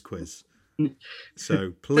Christmas quiz.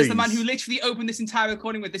 So please. There's the man who literally opened this entire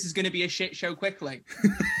recording with, "This is going to be a shit show quickly."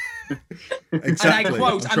 Exactly. And I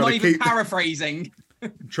quote, I'm not even paraphrasing.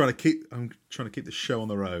 I'm trying to keep the show on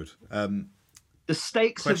the road. The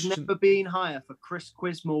stakes Question- have never been higher for Chris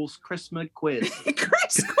Quizmall's Christmas quiz.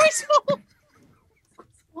 Chris Quizmall.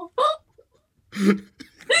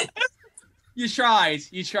 You tried.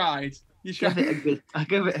 I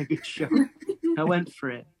gave it a good shot. I went for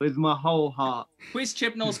it with my whole heart. Quiz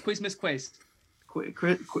Chibnall's Quizmas quiz. Quiz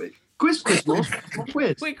Quizmall's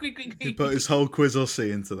quiz. Quick. He put his whole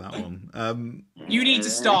Quizossie into that one. You need to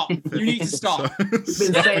stop. Been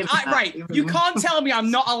saying that. Right, you can't tell me I'm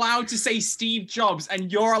not allowed to say Steve Jobs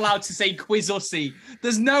and you're allowed to say Quizossie.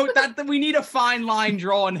 There's no that we need a fine line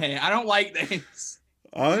drawn here. I don't like this.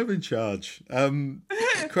 I'm in charge.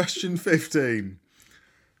 Question 15.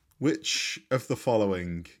 Which of the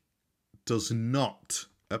following does not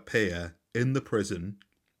appear in the prison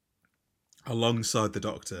alongside the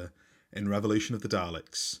Doctor in Revolution of the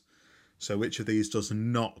Daleks? So which of these does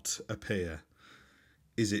not appear?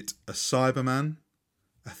 Is it a Cyberman,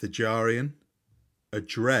 a Thajarian, a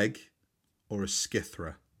Dreg, or a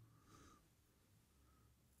Skithra?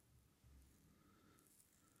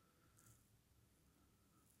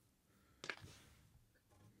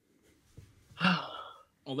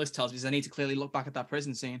 All this tells me is I need to clearly look back at that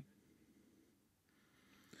prison scene.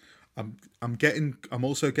 I'm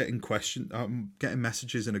also getting I'm getting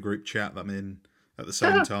messages in a group chat that I'm in at the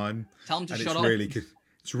same time. Tell them to and shut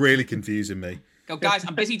it's really confusing me. Go, guys,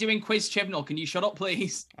 I'm busy doing Quiz Chibnall. Can you shut up,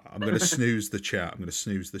 please? I'm going to snooze the chat.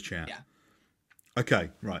 Yeah. Okay,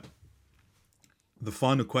 right. The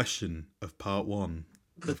final question of part 1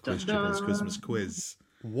 of Quiz Chibnall's Christmas quiz.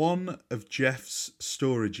 One of Jeff's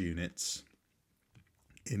storage units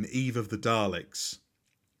in Eve of the Daleks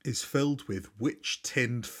is filled with which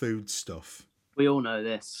tinned foodstuff? We all know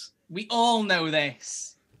this. We all know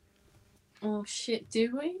this. Oh shit,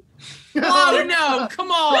 do we? Oh no! Come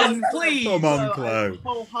on, please. Come on, So, Chloe.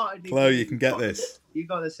 wholeheartedly Chloe, you can get this. You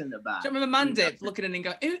got this in the bag. Do you remember Mandip looking at it and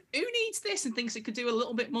go, who needs this and thinks it could do a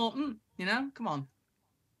little bit more? You know, come on.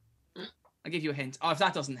 I'll give you a hint. Oh, if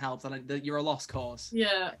that doesn't help, then you're a lost cause.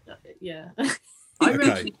 Yeah.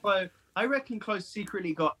 I reckon Chloe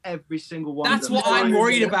secretly got every single one. That's of them. what I'm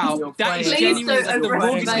worried about. You're That is playing. Please genuinely don't the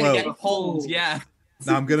rug is going to overrate get pulled. Yeah.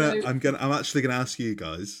 Now I'm actually gonna ask you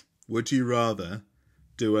guys, would you rather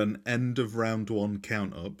do an end of round 1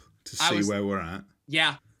 count up to see where we're at?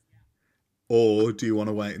 Yeah. Or do you want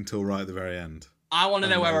to wait until right at the very end? I want to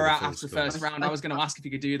know where we're at full after the scores. first round. I was going to ask if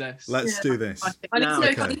you could do this. Let's do this. I need to know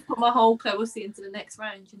if I Okay. need to put my whole Closey into the next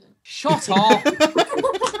round, you know. Shut up.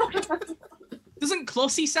 Doesn't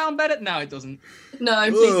Clussy sound better? No, it doesn't. No,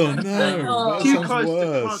 please Oh, don't. no. Oh. That Too sounds close to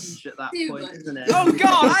worse. plunge at that Too point, much. isn't it? Oh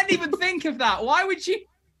God, I didn't even think of that. Why would you?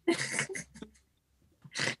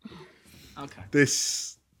 Okay.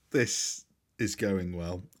 This is going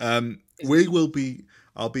well.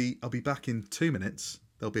 I'll be back in 2 minutes.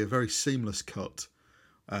 There'll be a very seamless cut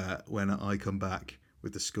when I come back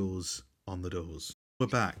with the scores on the doors. We're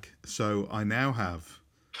back. So I now have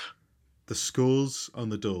the scores on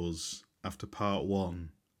the doors after part 1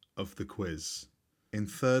 of the quiz. In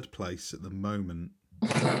third place at the moment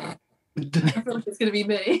I feel like it's going to be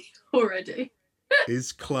me already.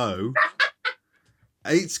 is Chloe.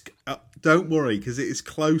 It's don't worry, because it is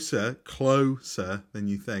closer than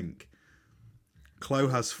you think. Chloe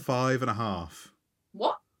has 5.5.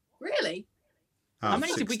 What? Really? out How of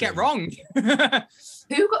many did we 16. get wrong?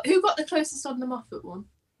 Who got the closest on the Moffat one?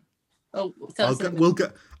 Oh, tell us in a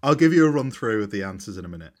minute. I'll give you a run through of the answers in a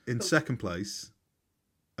minute. In Cool. second place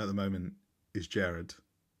at the moment is Jared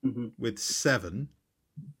Mhm. with 7,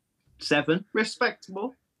 7,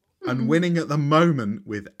 respectable. and winning at the moment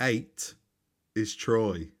with 8 is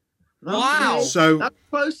Troy. Wow. So That's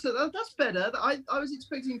closer. That's better. I was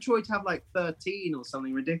expecting Troy to have like 13 or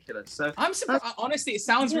something ridiculous. So I'm surprised. Honestly, it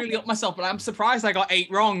sounds really up myself, but I'm surprised I got 8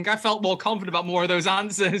 wrong. I felt more confident about more of those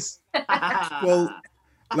answers. well,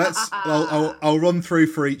 I'll run through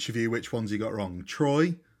for each of you which ones you got wrong.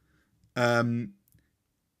 Troy, I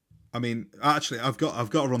mean, actually, I've got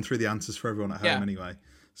to run through the answers for everyone at home Yeah. anyway.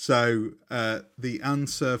 So the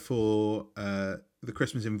answer for the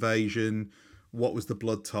Christmas invasion, what was the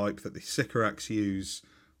blood type that the Sycorax use,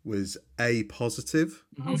 was A positive.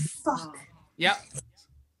 Oh, fuck. Yep.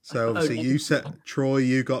 So obviously you said, Troy,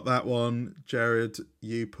 you got that one. Jared,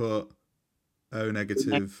 you put O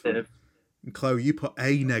negative. And Chloe, you put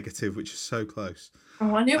A negative, which is so close.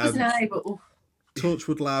 Oh, I knew it was an A, but oh,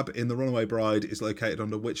 Torchwood Lab in The Runaway Bride is located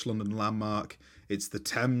under which London landmark? It's the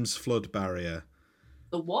Thames Flood Barrier.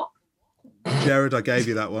 the what? Jared, I gave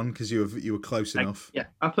you that one because you were close enough. Yeah,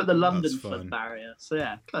 I put the London That's flood fine. barrier. So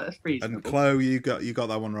yeah, that's reasonable. And Chloe, you got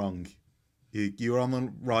that one wrong. You were on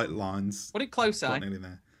the right lines. What did close say? Got nearly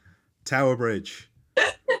there. Tower Bridge.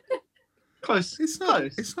 Close. It's not.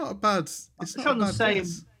 Close. It's not a bad. It's not on a the bad same.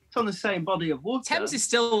 guess. It's on the same body of water. Thames is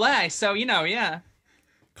still there, so yeah.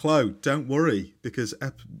 Chloe, don't worry because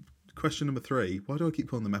question number 3. Why do I keep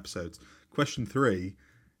calling them episodes? Question 3.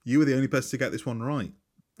 You were the only person to get this one right.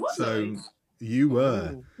 What? So you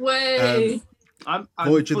were. Way. I'm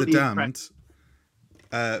Voyage of the fully impressed.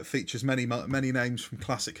 Damned features many names from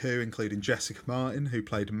Classic Who, including Jessica Martin, who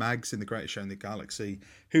played Mags in The Greatest Show in the Galaxy.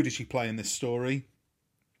 Who did she play in this story?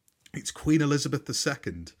 It's Queen Elizabeth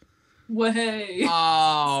II. Way.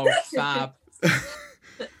 Oh, fab.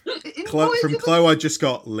 From Chloe, I just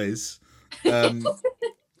got Liz. This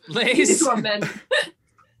Liz. is what I meant.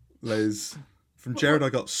 Liz. From Jared, I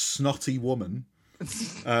got Snotty Woman.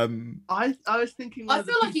 I was thinking. one I of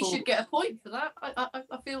the feel like he people- should get a point for that.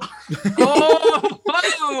 I feel.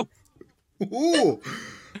 Oh! Ooh,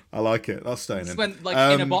 I like it. That's staying It's in. when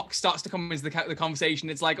in a box starts to come into the conversation.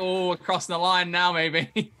 It's like, oh, we're crossing the line now,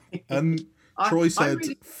 maybe. And I- Troy I said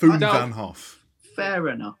really- Foon I don't- Van Hoff. Fair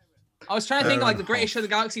enough. I was trying to think Fair like the enough. Greatest Show of the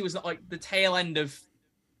Galaxy was like the tail end of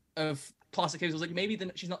Classic Who. I was like, maybe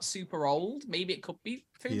she's not super old. Maybe it could be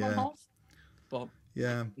Food Yeah. Van Hoff. But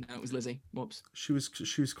Yeah, no, it was Lizzie. Whoops. she was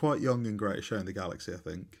quite young in Greatest Show in the Galaxy, I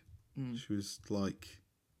think. Mm. She was like,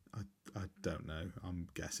 I don't know. I'm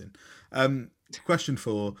guessing. Question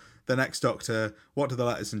 4: The Next Doctor. What do the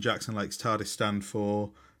letters in Jackson Lake's TARDIS stand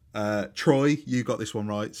for? Troy, you got this one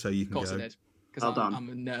right, so you Of can course go. I did. Because Well done. I'm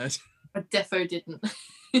a nerd. I defo didn't.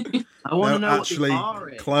 I want to know actually, what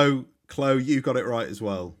the R is. Chloe, you got it right as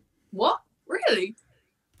well. What? Really?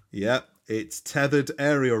 Yep, it's tethered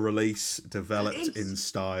aerial release developed It is. in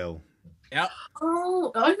style.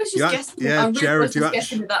 Oh, I was just You act- guessing. yeah, I really Jared, was you just act-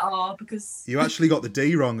 guessing with that R because. You actually got the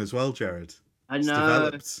D wrong as well, Jared. I It's know.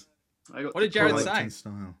 developed. I got What did Jared deployed. developed say? in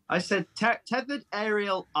style. I said tethered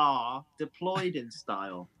aerial R deployed in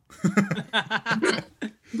style.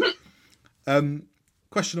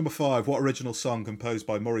 Question number 5: What original song composed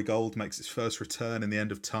by Murray Gold makes its first return in The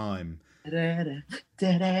End of Time? There.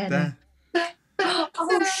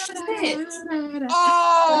 Oh shit!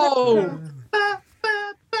 Oh!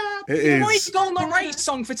 It Murray is. Gold not write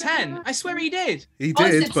Song for 10. I swear he did. He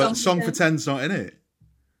I did, said but Song Song for for 10's not in it.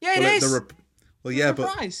 Yeah, it Well, is. well, yeah, but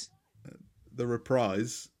Surprise. the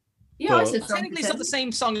reprise. Yeah, I But- said Technically, it's not the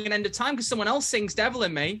same song in End of Time because someone else sings Devil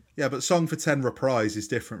in Me. Yeah, but Song for 10 reprise is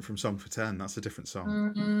different from Song for 10. That's a different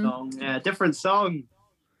song. Song, yeah, different song.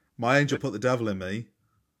 My Angel Put the Devil in Me.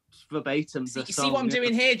 Just verbatim. See, the you song, see what I'm yeah.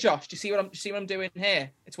 doing here, Josh? Do you see what I'm doing here?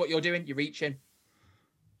 It's what you're doing. You're reaching.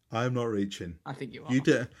 I am not reaching. I think you are. You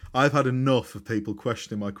did. I've had enough of people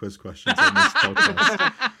questioning my quiz questions on this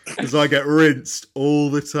podcast because I get rinsed all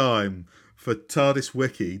the time for TARDIS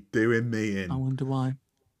Wiki doing me in. wonder why.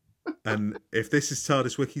 And if this is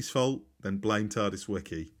TARDIS Wiki's fault, then blame TARDIS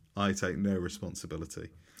Wiki. I take no responsibility.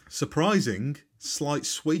 Surprising, slight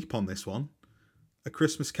sweep on this one. A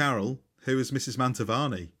Christmas Carol. Who is Mrs.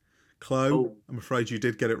 Mantovani? Chloe, Oh. I'm afraid you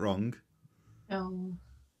did get it wrong, Oh.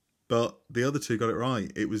 but the other two got it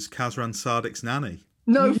right. It was Kazran Sardik's nanny.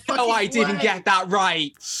 No, No, fucking I didn't way. get that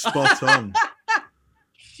right. Spot on.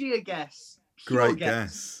 Sheer guess. Pure Great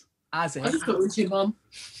guess. As I just thought it was your mum.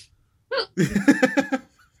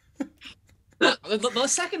 The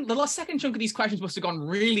last second chunk of these questions must have gone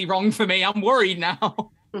really wrong for me. I'm worried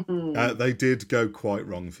now. They did go quite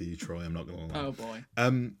wrong for you, Troy. I'm not going to lie. Oh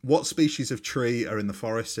boy. What species of tree are in the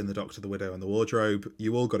forest in The Doctor, the Widow, and the Wardrobe?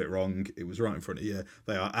 You all got it wrong. It was right in front of you.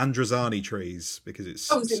 They are Androzani trees because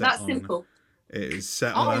it's Oh, is it set that on, simple? It is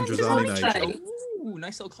set Oh, on Androzani Androzani nature. tree. Ooh,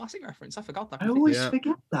 nice little classic reference. I forgot that. I always Yeah.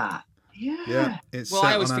 forget that. Yeah. Yeah, it's Well,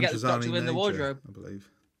 set I always on forget the Doctor Androzani in the nature, Wardrobe. I believe.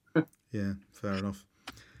 Yeah, fair enough.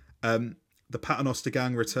 The Paternoster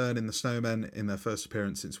gang return in The Snowmen in their first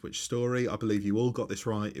appearance since which story? I believe you all got this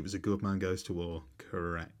right. It was A Good Man Goes to War.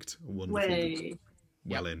 Correct. Wonderful. Way.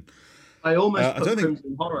 Well in. I almost I put don't think-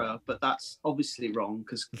 Crimson Horror, but that's obviously wrong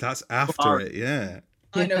because That's after Sorry. it, yeah.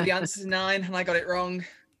 I know the answer's 9, and I got it wrong.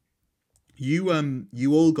 You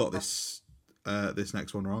all got this this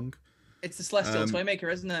next one wrong. It's the Celestial Um, Toymaker,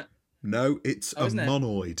 isn't it? No, it's Oh, a isn't it?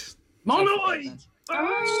 monoid. Monoid.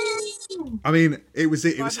 I mean, it was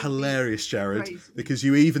Driving me hilarious, Jared, crazy. because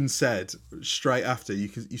you even said straight after you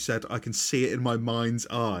said I can see it in my mind's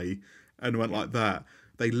eye, and went like that.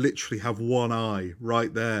 They literally have one eye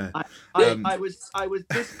right there. I was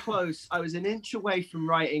this close. I was an inch away from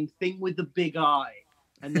writing "thing with the big eye,"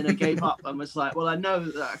 and then I gave up and was like, "Well, I know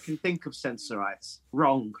that I can think of Sensorites."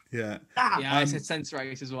 Wrong. Yeah. Ah, Yeah, I Um, said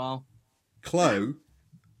Sensorite as well. Chloe,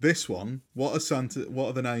 this one. What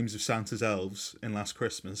are the names of Santa's elves in Last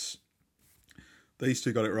Christmas? These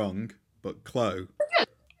two got it wrong, but Chloe,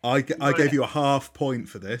 I gave you a half point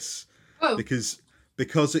for this Oh, because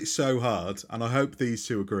it's so hard, and I hope these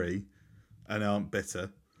two agree and aren't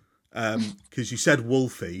bitter. Because you said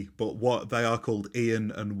Wolfie, but what they are called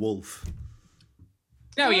Ian and Wolf.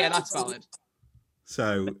 No, yeah, that's valid.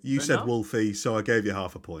 So you Fair said enough. Wolfie, so I gave you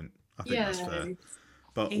half a point. I think that's fair. yeah.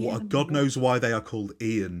 But Ian God and knows why they are called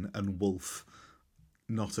Ian and Wolf.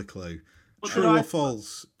 Not a clue. What True did or I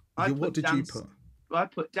false? I What put did Dan you put? I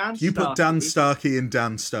put Dan. You put Dan Starkey. Starkey and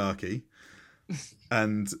Dan Starkey.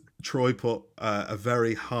 And Troy put a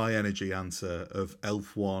very high energy answer of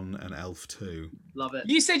Elf 1 and Elf 2. Love it.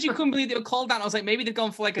 You said you couldn't believe they were called that. I was like, maybe they've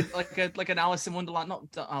gone for like an Alice in Wonderland, not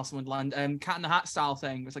Alice in Wonderland, Cat in the Hat style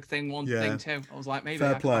thing. It's like thing 1, Yeah. thing 2. I was like, maybe. Fair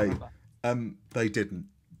I can't play. remember. They didn't.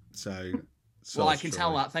 So Well, I soz, can Troy.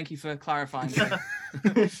 tell that. Thank you for clarifying.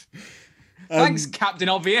 Um, Thanks, Captain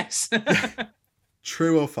Obvious.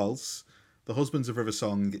 True or false? The Husbands of River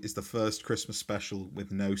Song is the first Christmas special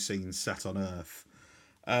with no scenes set on Earth.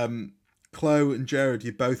 Chloe and Jared,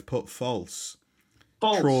 you both put false.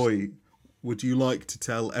 False. Troy, would you like to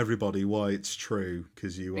tell everybody why it's true?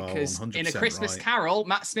 Because you are Because 100% in A Christmas right. Carol,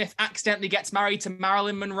 Matt Smith accidentally gets married to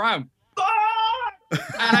Marilyn Monroe. Ah!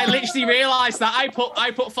 And I literally realised that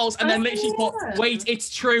I put false and then literally put, wait, it's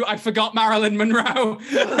true, I forgot Marilyn Monroe.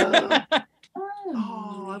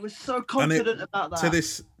 Oh, I was so confident about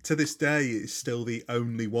that. To this day, it's still the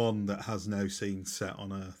only one that has no scenes set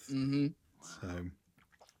on Earth. Mm-hmm. So,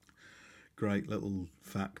 great little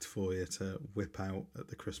fact for you to whip out at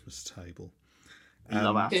the Christmas table.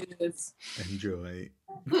 Love that. Good. Enjoy.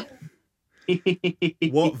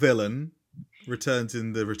 What villain returns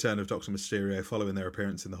in The Return of Dr. Mysterio following their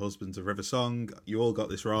appearance in The Husbands of River Song? You all got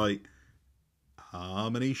this right.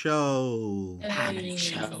 Harmony Shoal. Harmony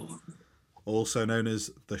Shoal. Also known as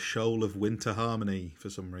the Shoal of Winter Harmony for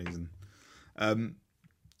some reason.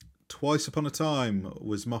 Twice Upon a Time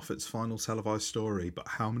was Moffat's final televised story, but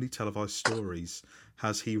how many televised stories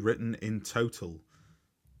has he written in total?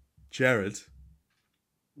 Jared,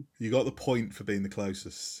 you got the point for being the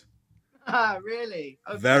closest. Really?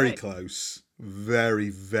 Okay. Very close. Very,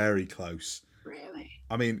 very close. Really?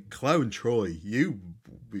 I mean, Chloe and Troy, you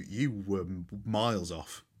were miles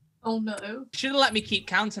off. Oh no. Should have let me keep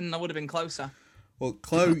counting and I would have been closer. Well,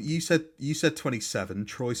 Chloe, you said 27.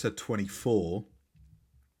 Troy said 24.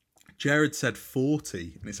 Jared said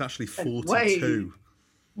 40, and it's actually 42.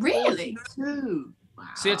 Really? Two. Wow.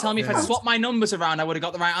 So you're telling me if Yeah. I'd swapped my numbers around, I would have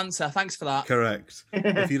got the right answer. Thanks for that. Correct.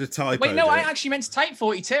 If you'd have typoed Wait, no, I it, actually meant to type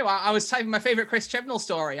 42. I was typing my favourite Chris Chibnall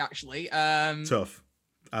story, actually. tough.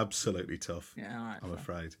 Absolutely tough. Yeah, all right. I'm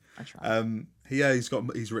afraid. I tried.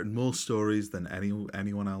 He's written more stories than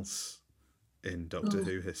anyone else in Doctor Oh.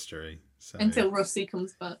 Who history. So Until Rusty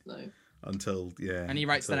comes back, though. And he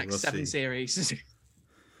writes the until next 7 Rusty- series.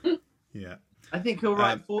 Yeah. I think he'll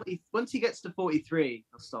write 40. Once he gets to 43,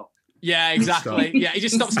 he'll stop. Yeah, exactly. Stop. Yeah, he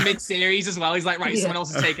just stops mid-series as well. He's like, right, Yeah. someone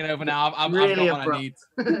else is taking over now. I've Really got what I abrupt.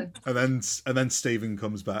 need. And then Stephen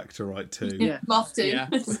comes back to write 2. Yeah. Moth too.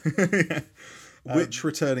 Yeah. Which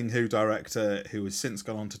returning Who director, who has since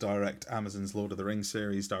gone on to direct Amazon's Lord of the Rings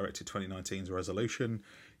series, directed 2019's Resolution?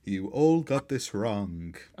 You all got this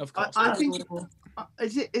wrong. Of course. I think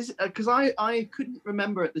is it because I couldn't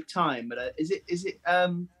remember at the time, but is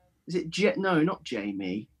it no, not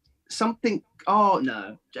Jamie, something. Oh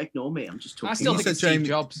no, ignore me. I'm just talking. I still You think said it's Steve Jamie-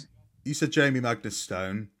 Jobs. You said Jamie Magnus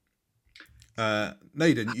Stone. No,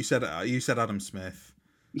 you didn't. You said Adam Smith.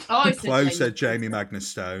 Oh, I Chloe said Jamie Magnus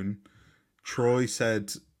Stone. Troy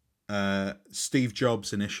said Steve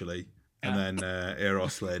Jobs initially, and then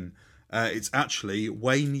Eros Lynn. It's actually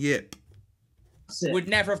Wayne Yip, Would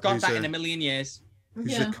never have got Who's that a- in a million years.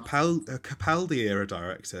 who's Yeah. a Capaldi era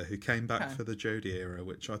director who came back Okay. for the Jodie era,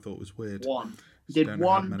 which I thought was weird. One Just did don't know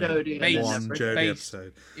one how many- Dodie and then One never Jodie again. Based.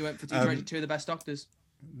 episode. He went for Um, 2 of the best Doctors.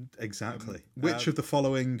 Exactly. Which of the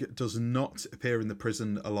following does not appear in the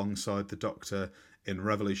prison alongside the Doctor in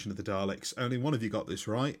Revolution of the Daleks? Only one of you got this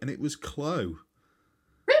right, and it was Chloe.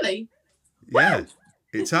 Really? Yeah,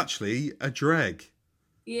 it's actually a Dreg.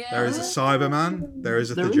 Yeah. There is a Cyberman, there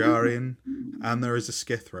is a Thajarian, and there is a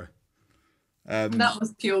Skithra. That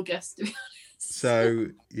was pure guess, to be honest. So,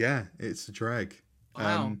 yeah, it's a Dreg.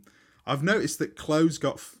 Wow. I've noticed that Chloe's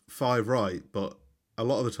got 5 right, but a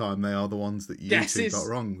lot of the time they are the ones that you two Guesses. got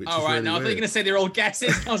wrong, which Oh, is right. really No, I thought you were weird. going to say they're all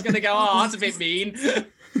guesses. I was going to go, oh, that's a bit mean.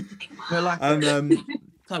 We're like, And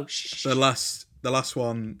Oh, shh. the last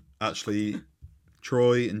one, actually,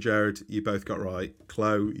 Troy and Jared, you both got right.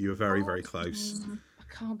 Chloe, you were very, very close.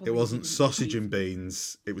 can't It believe wasn't you- sausage and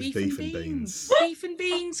beans. It was beef and beans. Beef and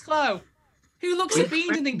beans, Chloe. Who looks at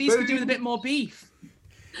beans and think these could do with a bit more beef?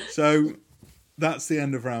 So that's the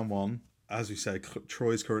end of round one. As we say,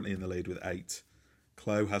 Troy's currently in the lead with 8.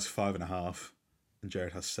 Chloe has 5.5, and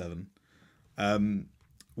Jared has 7.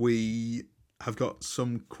 We have got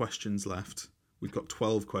some questions left. We've got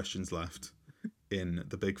 12 questions left in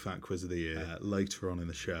the Big Fat Quiz of the Year later on in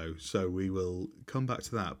the show. So we will come back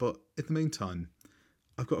to that. But in the meantime,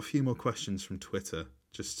 I've got a few more questions from Twitter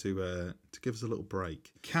just to give us a little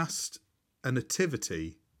break. Cast a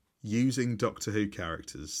nativity using Doctor Who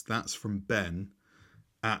characters. That's from Ben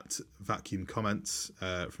at Vacuum Comments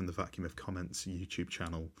from the Vacuum of Comments YouTube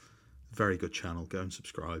channel. Very good channel. Go and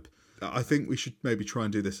subscribe. I think we should maybe try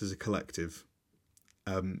and do this as a collective.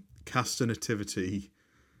 Cast a nativity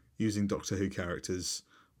using Doctor Who characters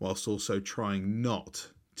whilst also trying not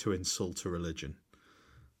to insult a religion.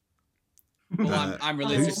 Well, I'm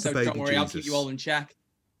religious, who's so the don't baby worry, I'll keep Jesus? you all in check.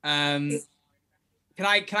 Can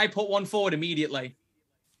I put one forward immediately?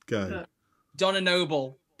 Go. Donna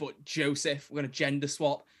Noble, but Joseph. We're gonna gender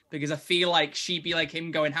swap because I feel like she'd be like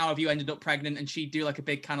him, going, "How have you ended up pregnant?" And she'd do like a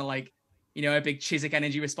big kind of like, you know, a big Chiswick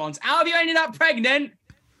energy response. "How have you ended up pregnant?"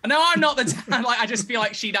 No, I'm not the time. Like, I just feel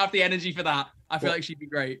like she'd have the energy for that. I feel like she'd be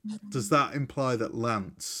great. Does that imply that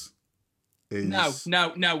Lance is No.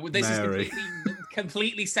 This Mary? is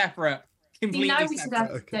completely separate. Completely now we should separate. have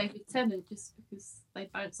Okay. David Tennant just because they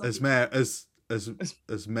bounce off. as each Mary other.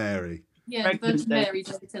 as Mary? Yeah, the Pregnant Virgin David Mary,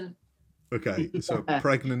 David Tennant. Okay, so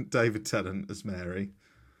pregnant David Tennant as Mary.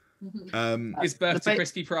 His birth The to ba-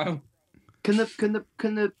 Crispy Pro. Can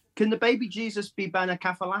the baby Jesus be Bana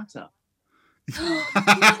Cafalata?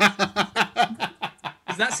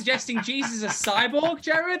 Is that suggesting Jesus is a cyborg,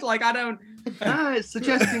 Jared? Like, I don't. Ah, it's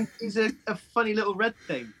suggesting he's a funny little red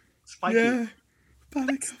thing. Spiky. Yeah,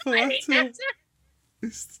 Panic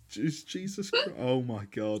It's Jesus Christ. Oh my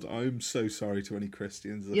God, I'm so sorry to any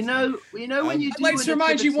Christians. You know when you I'd do like a to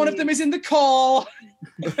remind you, one of nativity- them is in the call.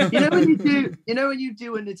 you know when you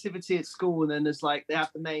do a nativity at school, and then there's like they have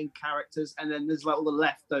the main characters, and then there's like all the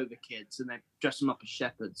leftover kids, and they dress them up as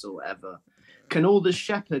shepherds or whatever. Can all the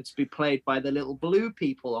shepherds be played by the little blue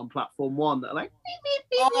people on platform 1 that are like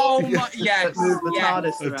Oh my, yes, that move the yes,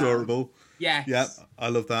 TARDIS around? Adorable. yes. Yeah, I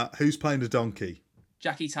love that. Who's playing the donkey?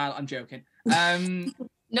 Jackie Tyler. I'm joking. No,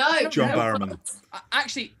 John no. Barrowman.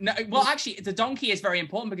 Actually, no. Well, actually, the donkey is very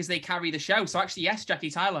important because they carry the show. So actually, yes, Jackie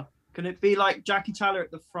Tyler. Can it be like Jackie Tyler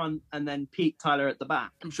at the front and then Pete Tyler at the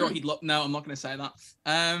back? I'm sure he'd look. No, I'm not going to say that.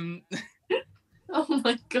 Oh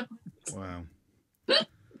my god. Wow. And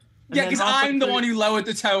Yeah, then because halfway I'm the through- one who lowered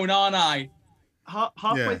the tone, aren't I?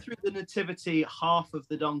 halfway Yeah. through the nativity, half of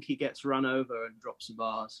the donkey gets run over and drops a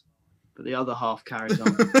vase, but the other half carries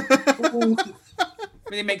on. I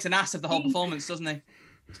mean, he makes an ass of the whole performance, doesn't he?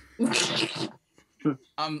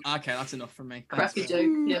 Okay, that's enough from me. Thanks, Crappy Phil.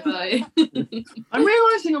 joke. Yeah, bye. I'm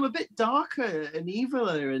realizing I'm a bit darker and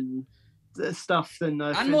eviler and stuff than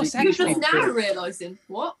And more You're sexual. just now realising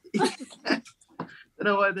what? I don't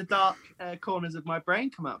know why the dark corners of my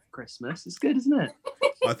brain come out for Christmas. It's good, isn't it?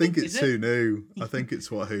 I think it's Is it? Who Knew. I think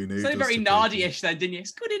it's what Who Knew. So does very to people. Nardi-ish then, didn't you?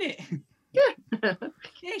 It's good, isn't it? Yeah. Yeah,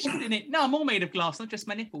 it's good, isn't it? No, I'm all made of glass, not just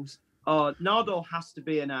my nipples. Oh, Nardole has to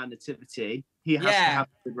be in our nativity. He has to Yeah. have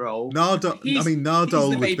the role. Nardole. I He's- mean, he's Nardole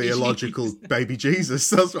the would baby be a logical Jesus. baby Jesus.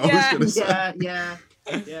 That's what I Yeah. was going to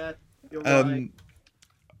say. Yeah. You're right.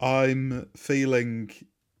 I'm feeling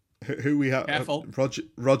who we have. Careful.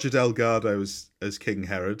 Roger Delgado as King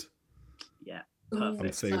Herod. Oh, I'm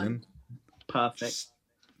it's feeling Perfect.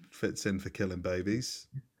 fits in for killing babies.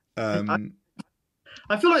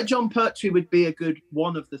 I feel like John Pertwee would be a good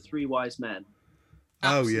one of the 3 wise men.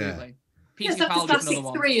 Oh, yeah. Absolutely. Peter Yes, that's Capaldi's classic another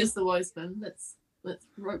one. 3 as the wise men. Let's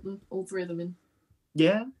rope them, all 3 of them in.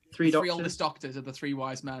 Yeah, 3 The doctors. three oldest doctors are the 3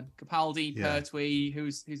 wise men. Capaldi, Yeah. Pertwee,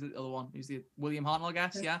 who's the other one? Who's the William Hartnell, I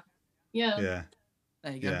guess? Yeah. Yeah. Yeah,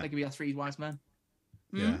 There you go. Yeah. They could be our 3 wise men.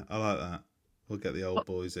 yeah, I like that. We'll get the old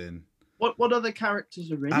boys in. What other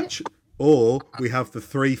characters are in it? Actually, or we have the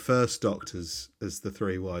 3 first doctors as the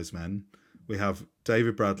 3 wise men. We have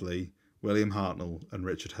David Bradley, William Hartnell, and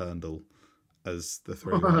Richard Herndl as the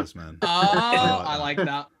 3 wise men. Oh, I like like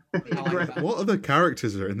that. I like that. What other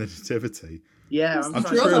characters are in the nativity? Yeah, I've I'm just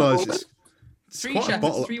trying to- realised it's 3 quite a shepherds,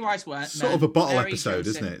 bottle, 3 wise men. sort of a bottle Mary, episode,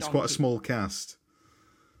 Joseph, isn't it? It's quite a donkey. small cast.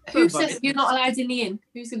 Who But- says you're not allowed in the inn?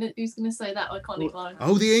 Who's gonna say that iconic line?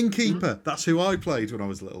 Oh, the innkeeper. That's who I played when I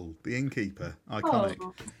was little. The innkeeper, iconic.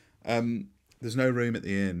 Oh. There's no room at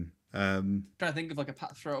the inn. Trying to think of like a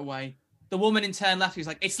pat throw away. The woman in turn left who's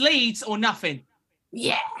like, it's Leeds or nothing.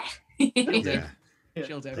 Yeah. Yeah.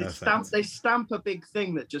 She'll do. They Perfect. stamp a big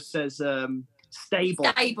thing that just says Stable.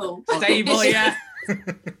 Stable. Stable, yeah.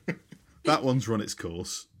 That one's run its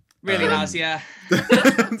course. Really has, yeah.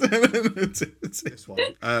 It's this one.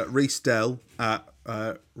 Reese Dell at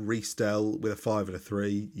Reese Dell with a 5 and a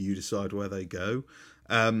 3. You decide where they go.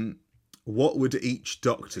 What would each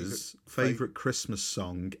Doctor's favourite Christmas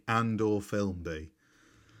song and or film be?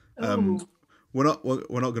 We're not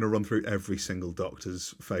going to run through every single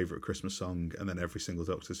Doctor's favourite Christmas song and then every single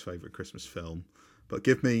Doctor's favourite Christmas film, but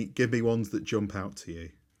give me ones that jump out to you.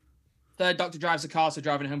 Third Doctor drives a car, so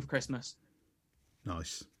driving home for Christmas.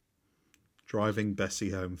 Nice. Driving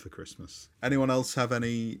Bessie home for Christmas. Anyone else have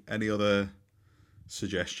any other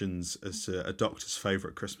suggestions as to a Doctor's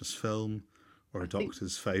favourite Christmas film or a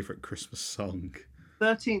Doctor's favourite Christmas song?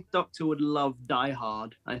 13th Doctor would love Die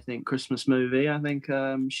Hard, I think, Christmas movie. I think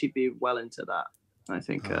she'd be well into that. I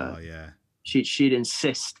think yeah. she'd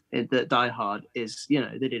insist that Die Hard is,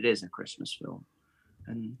 that it is a Christmas film.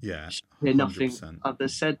 And Yeah, nothing 100%.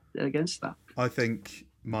 others said against that. I think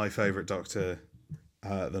my favourite Doctor,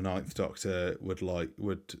 the 9th Doctor, would like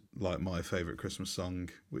my favourite Christmas song,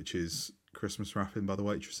 which is Christmas Wrapping by the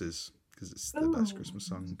Waitresses, because it's the best Christmas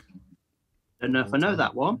song. I don't know if I know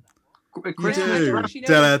that one. You Christmas do. Wrap- She knows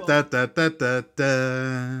Da what- da da da da da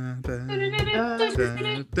da da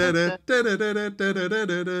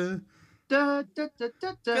da I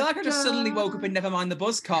feel like I just suddenly woke up in Nevermind the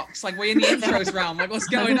Buzzcocks. Like, we're in the intros round. Like, what's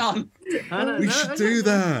going on? We should do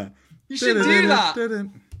that. You should do that.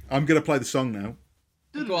 I'm going to play the song now.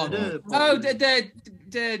 Go on. Oh, Oh,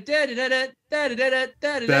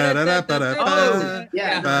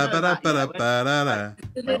 yeah. Ba-ba-da-ba-da-ba-da-da.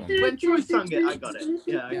 When Troy sung it, I got it.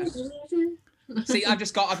 Yeah. See,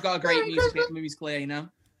 I've got a great musical ear, you know.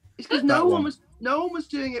 It's because That no one. one was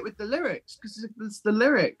doing it with the lyrics, because it's the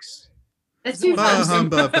lyrics. Let's do Bah that.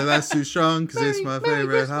 humbug, but that's too strong, because it's my Merry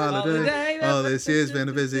favourite Christmas. holiday. Oh, this year's been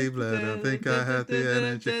a busy blood. I don't think I have the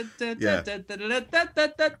energy. Yeah.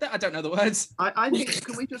 I don't know the words. I think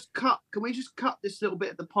can we just cut this little bit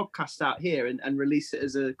of the podcast out here and release it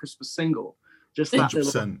as a Christmas single? Just that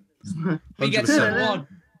little. 100%. We get 100%. someone.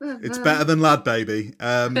 It's better than Lad Baby.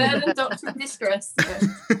 Better than Doctor in Distress.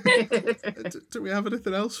 Do we have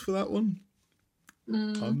anything else for that one?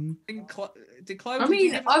 Did Chloe? I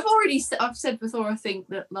mean, I've said before, I think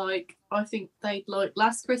they'd like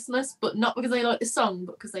Last Christmas, but not because they like the song,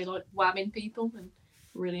 but because they like whamming people and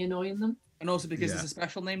really annoying them. And also because Yeah. there's a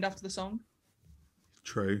special named after the song.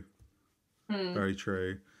 True. Very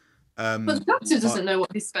true. But the Doctor doesn't know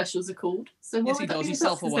what his specials are called. So Yes, why he would that does. be He's the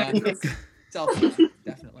Doctor's self-aware. secret?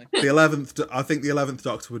 Definitely. The 11th. I think the 11th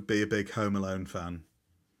Doctor would be a big Home Alone fan.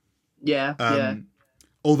 Yeah, yeah.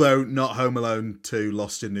 Although not Home Alone 2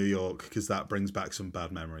 Lost in New York, because that brings back some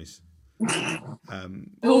bad memories.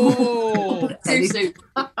 Oh. Too soon.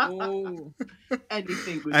 Oh.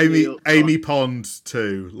 Anything with New York Amy Pond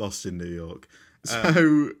 2 Lost in New York.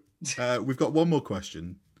 So we've got one more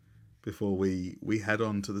question before we head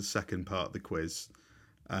on to the second part of the quiz.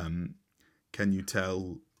 Can you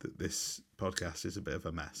tell that this podcast is a bit of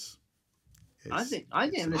a mess? I think I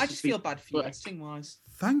this just feel bad for you, editing wise.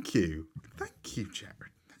 Thank you, Jared.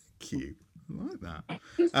 Thank you. I like that.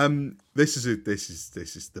 This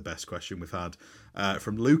is the best question we've had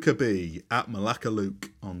from Luca B at Malaka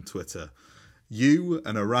Luke on Twitter. You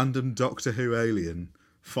and a random Doctor Who alien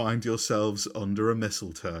find yourselves under a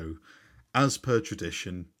mistletoe. As per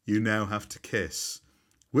tradition, you now have to kiss.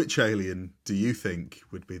 Which alien do you think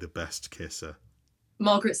would be the best kisser?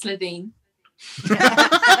 Margaret Slitheen. Straight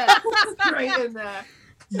in there.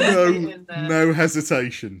 No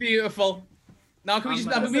hesitation. Beautiful. Now can we just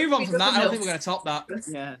Um, move on from that? I don't think Because we're going to top that.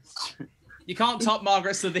 Yeah. You can't top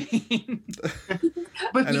Margaret Slitheen.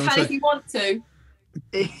 But And You I'm can saying- if you want to.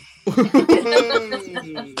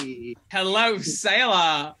 Hello,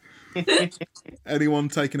 sailor. Anyone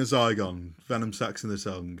taking a Zygon? Venom sacs in the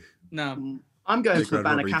tongue. No. I'm going Big for red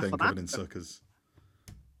rubbery thing covered in Banner suckers.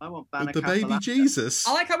 I want The baby Banner Jesus.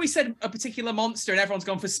 I like how we said a particular monster and everyone's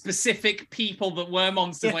gone for specific people that were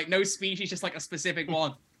monsters, Yeah. like no species, just like a specific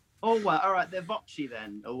one. Oh, well, all right, they're Voci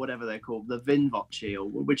then, or whatever they're called, the Vin Voci, or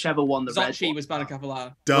whichever one the red Zochi one. was Banner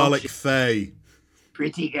Capillata. Dalek Faye.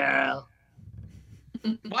 Pretty girl.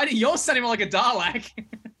 Why did yours sound more like a Dalek?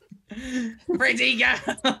 Pretty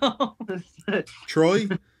girl. Troy,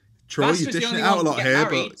 you're Vastus the dishing only it out a one to lot get here,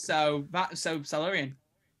 married, but so Silurian.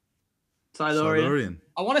 Silurian. Silurian.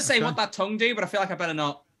 I want to say Okay. what that tongue do, but I feel like I better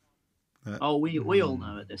not. Oh, we all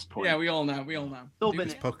know at this point. Yeah, we all know. Still Do- been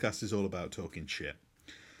This podcast is all about talking shit.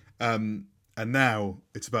 And now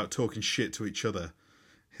it's about talking shit to each other.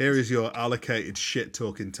 Here is your allocated shit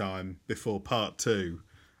talking time before part 2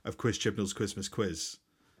 of Quiz Chibnall's Christmas Quiz.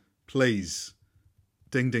 Please,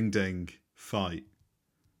 ding ding ding, fight.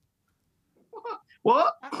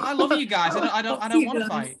 What? I love you guys. I don't want to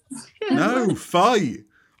fight. No, fight.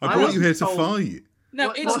 I brought you here to told- fight. No,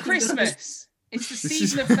 What- it's what- Christmas. It's the This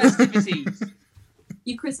season is- of festivities.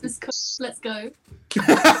 You Christmas let's go.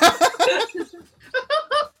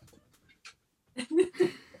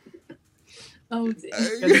 Oh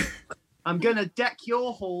dear. I'm gonna deck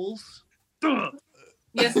your halls.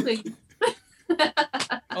 Yes, please.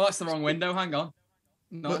 Oh, that's the wrong window. Hang on.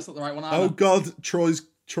 No, that's not the right one. Oh Either. God, Troy's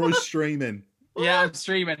streaming. Yeah, I'm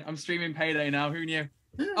streaming. I'm streaming Payday now. Who knew?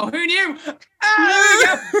 Oh, who knew?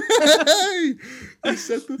 Ah, there we He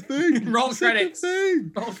said the thing. Roll He said the credits.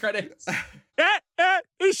 thing. go. Roll credits.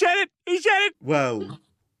 He said it. He said it. Well,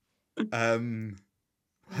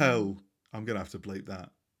 hell, I'm gonna have to bleep that.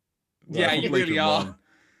 Yeah, I'm you bleeping really are. one.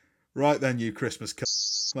 Right then, you Christmas.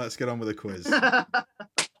 Let's get on with the quiz.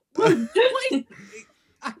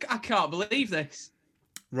 I can't believe this.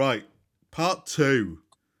 Right, part 2.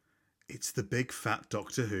 It's the big fat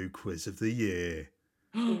Doctor Who quiz of the year.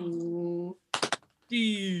 Ooh.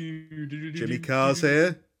 Jimmy Jimmy Carr's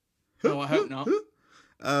here. Oh, I hope not.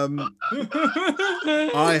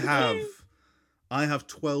 I have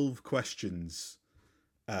 12 questions.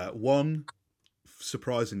 One,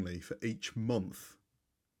 surprisingly, for each month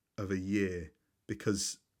of a year,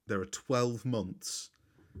 because there are 12 months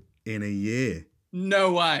in a year.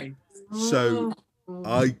 No way. So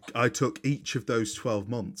Oh. I took each of those 12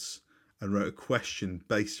 months and wrote a question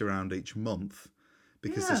based around each month,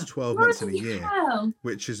 because there's 12 months in a Bloody year, hell.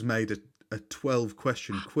 which has made a 12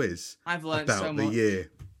 question quiz I've learned about so the much.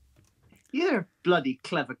 year. You're bloody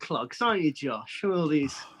clever clogs, aren't you, Josh? All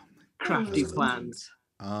these crafty plans.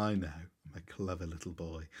 I know, I'm a clever little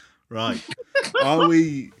boy. Right, are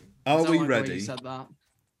we I don't like the way ready? You said that.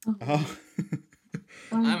 Oh,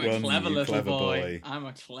 I'm a Run, clever you little clever boy. boy. I'm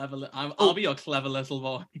a clever. I'll be your clever little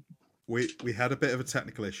boy. we had a bit of a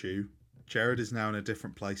technical issue. Jared is now in a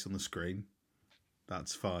different place on the screen.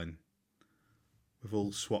 That's fine. We've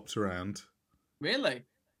all swapped around. Really?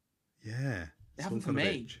 Yeah. They it's haven't all for gone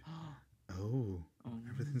a me. bit- Oh, Oh,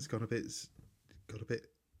 everything's got a bit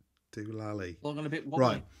doolally. all gone a bit wobbly.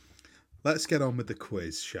 Right. Let's get on with the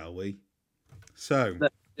quiz, shall we? So,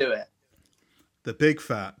 Do it. the big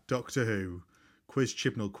fat Doctor Who Quiz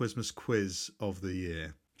Chibnall Quizmas quiz of the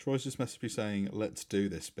year. Troy's just messaged me saying, "Let's do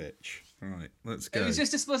this, bitch." All right, let's go. It was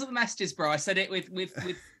just a split of the messages, bro. I said it with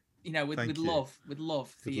you know with Thank you. love for With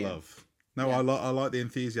you. love. No, Yeah. I like the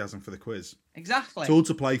enthusiasm for the quiz. Exactly. It's all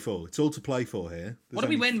to play for. It's all to play for here. What do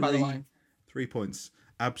we only win, by the way? 3 points.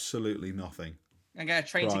 Absolutely nothing. I get a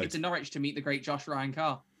train Right. ticket to Norwich to meet the great Josh Ryan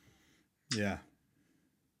Carr. Yeah.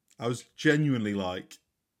 I was genuinely like,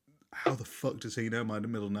 how the fuck does he know my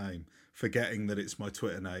middle name? Forgetting that it's my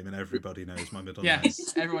Twitter name and everybody knows my middle name.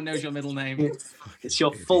 Yes, everyone knows your middle name. Fucking It's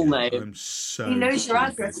your full idiot. name. I'm so He knows your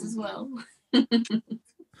stupid. address as well.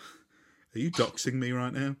 Are you doxing me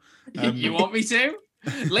right now? You want me to?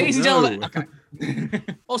 Ladies and No. gentlemen. Okay.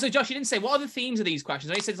 Also, Josh, you didn't say what are the themes of these questions.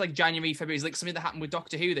 I know you said it's like January, February. Is like something that happened with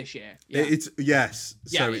Doctor Who this year. Yeah. It's yes.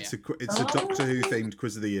 Yeah, So yeah, it's a Doctor Who themed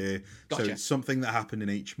quiz of the year. So Gotcha. it's something that happened in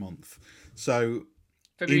each month. So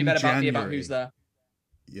February in better about be about January- who's there.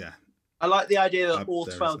 yeah. I like the idea that all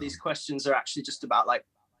There 12 is of these none. questions are actually just about like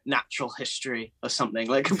natural history or something,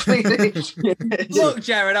 like completely. Look,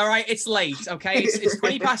 Jared. All right, it's late. Okay, it's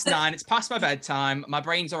 9:20. It's past my bedtime. My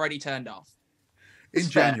brain's already turned off. In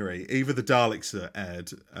It's fair. January, either the Daleks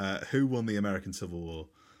aired. Who won the American Civil War?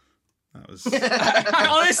 That was I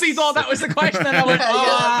honestly thought that was the question, and I went,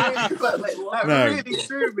 "Ah." That No. really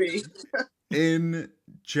threw me. in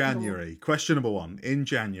January. Question number 1. In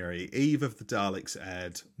January, Eve of the Daleks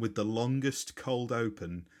aired with the longest cold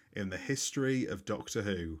open in the history of Doctor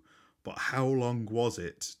Who. But how long was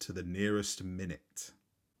it to the nearest minute?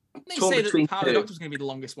 They Torn say that the between Power of the two. Doctor was going to be the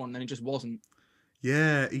longest one, then it just wasn't.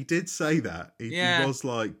 Yeah, he did say that. He Yeah. was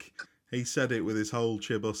like, he said it with his whole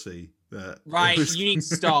chibussy. That it Right, was- you need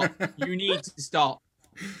to stop. You need to stop.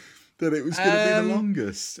 that it was going to be the Um,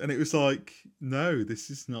 longest. And it was like, no, this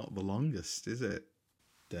is not the longest, is it?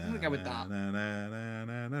 I'm gonna go with that.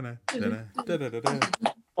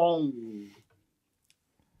 that. Oh.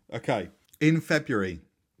 Okay. In February,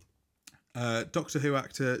 Doctor Who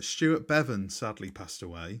actor Stuart Bevan sadly passed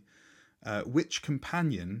away. Which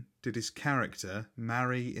companion did his character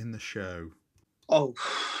marry in the show? Oh.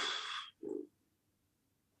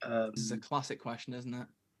 This is a classic question, isn't it?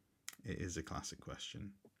 It is a classic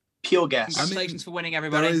question. Pure guess. Congratulations for winning,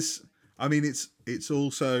 everybody. There is, I mean, it's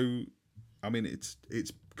also, I mean, it's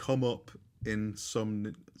come up in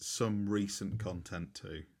some recent content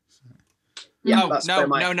too. So. Yeah, no, that's no,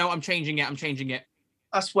 where no, I'm changing it. I'm changing it.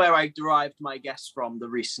 That's where I derived my guess from, the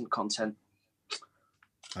recent content.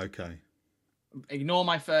 Okay. Ignore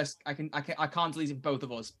my first. I can't delete it for both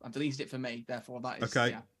of us. I've deleted it for me. Therefore, that is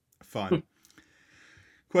Okay. Yeah. Fine.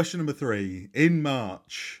 Question number 3. In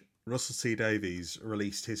March, Russell T Davies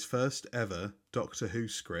released his first ever Doctor Who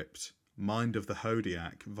script, Mind of the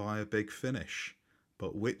Hodiak, via Big Finish.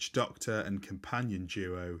 But which Doctor and companion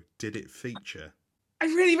duo did it feature? I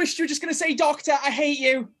really wish you were just going to say Doctor. I hate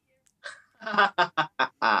you. And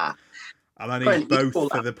I need both for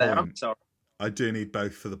the I'm point. sorry. I do need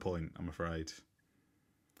both for the point, I'm afraid.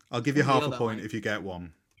 I'll give you half a point if you get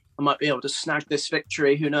one. I might be able to snag this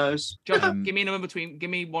victory. Who knows? John, give me a number give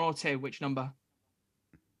me 1 or 2. Which number?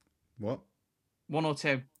 What? 1 or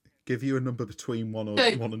 2. Give you a number between 1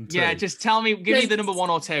 and 2. Yeah, just tell me. Give me the number 1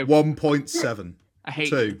 or 2. 1.7. I hate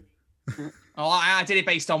 2. you. Oh, I did it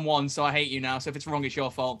based on 1, so I hate you now. So if it's wrong, it's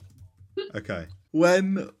your fault. Okay.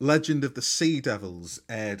 When Legend of the Sea Devils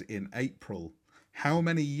aired in April, how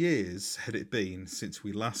many years had it been since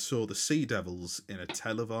we last saw the Sea Devils in a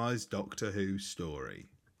televised Doctor Who story?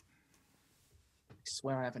 I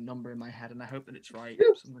swear I have a number in my head, and I hope that it's right.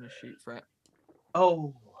 So I'm going to shoot for it.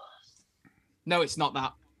 Oh, No, it's not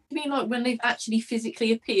that. You mean like when they've actually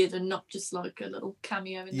physically appeared and not just like a little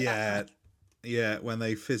cameo in the background? Yeah, when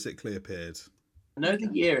they physically appeared. I know the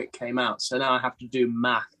year it came out, so now I have to do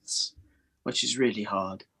maths, which is really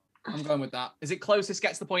hard. I'm going with that. Is it closest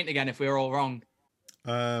gets the point again if we're all wrong?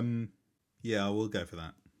 Yeah, I will go for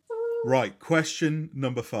that. Right, question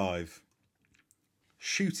number 5.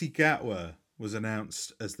 Ncuti Gatwa was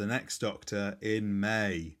announced as the next Doctor in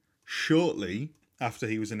May, shortly after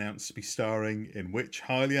he was announced to be starring in which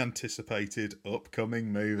highly anticipated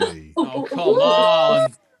upcoming movie? Oh, come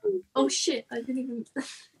on. Oh shit! I didn't even.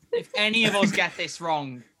 If any of us get this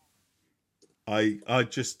wrong. I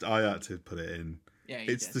had to put it in. Yeah,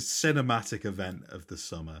 It's the cinematic event of the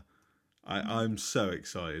summer. I'm so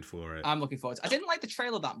excited for it. I'm looking forward to it. I didn't like the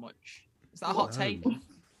trailer that much. Is that a hot take?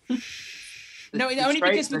 No, The only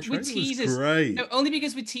tra- because the with It was teasers. great. No, only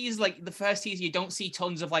because with teasers, like the first teaser, you don't see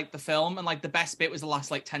tons of like the film, and like the best bit was the last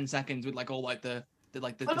like 10 seconds with like all like the Well,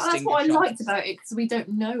 that's distinguished what I shots. liked about it because we don't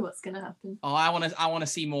know what's gonna happen. Oh, I want to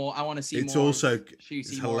see more. I want to see It's more. also of Ncuti,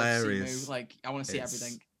 it's more of hilarious. Simu. Like I want to see It's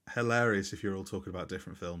everything. hilarious if you're all talking about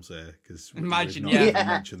different films here because Imagine, not yeah. even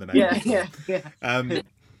mentioned the name. of the film.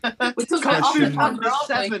 We're talking about off the Question- camera,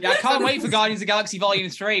 aren't we? Yeah, I can't wait for Guardians of the Galaxy Volume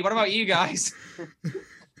 3. What about you guys?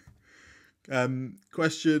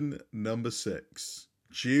 Question number 6.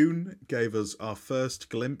 June gave us our first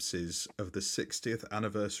glimpses of the 60th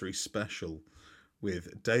anniversary special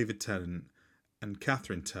with David Tennant and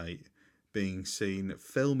Catherine Tate being seen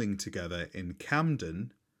filming together in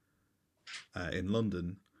Camden, in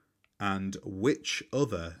London, and which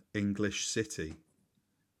other English city?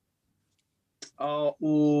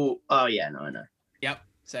 Oh, yeah, no, I know. Yep,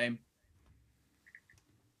 same.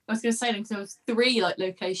 I was gonna say because there was 3 like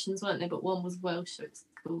locations, weren't there? But one was Welsh, so it's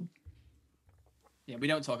cool. Yeah, we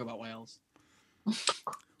don't talk about Wales.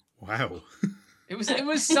 Wow. It was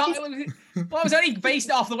so. Well, it was only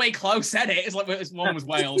based off the way Chloe said it. It's like one was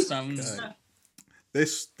Wales. So. Okay.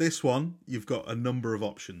 This one, you've got a number of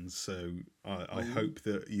options, so I hope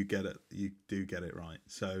that you do get it right.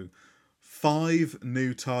 So 5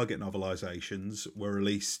 new Target novelizations were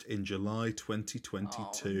released in July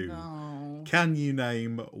 2022. Oh, no. Can you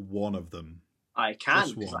name one of them? I can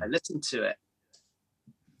Just because one. I listened to it.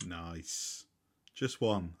 Nice. Just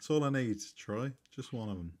one. That's all I need, Troy. Just one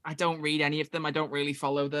of them. I don't read any of them. I don't really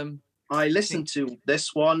follow them. I listened to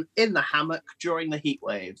this one in the hammock during the heat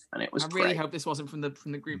wave, and it was I really great. hope this wasn't from the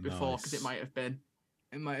group before because it Nice. might have been.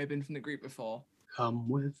 It might have been from the group before. Come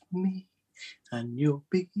with me, and you'll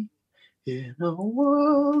be in a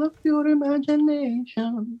world of pure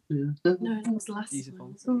imagination. No, that was the last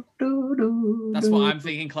Beautiful. one. That's what I'm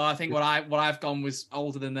thinking, Claire. I think what I've gone was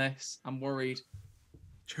older than this. I'm worried.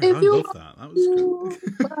 Jared, I If you- love that. That was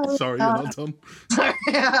good. Sorry, you're not done.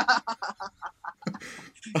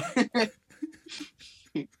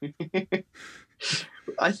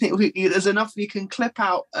 I think there's enough. You can clip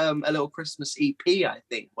out a little Christmas EP. I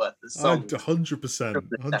think worth the song.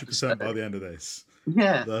 100% by the end of this.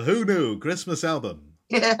 Yeah, The Who Knew Christmas album.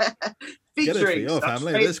 yeah. Get it for Featuring your such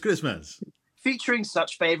family fa- this Christmas. featuring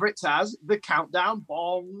such favorites as the Countdown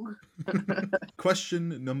Bong.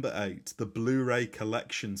 Question number 8. The Blu-ray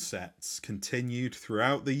collection sets continued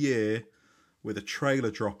throughout the year with a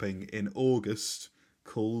trailer dropping in August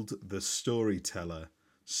called The Storyteller,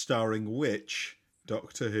 starring which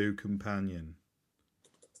Doctor Who companion?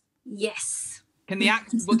 Yes. Can the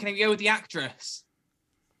act? Well, can I go with the actress?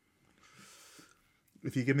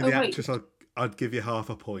 If you give me Oh, the wait. actress, I'd give you half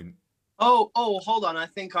a point. Oh, hold on. I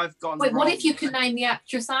think I've gone. Wait, what wrong. if you can name the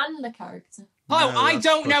actress and the character? Oh, No, I that's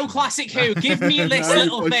don't know pushing it. Classic Who. Give me this No, you're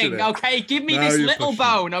little pushing thing, it. okay? Give me No, this you're little pushing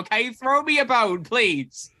it. bone, okay? Throw me a bone,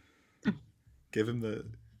 please. Give him the.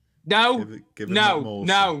 No, Give him no,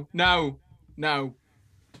 that morsel.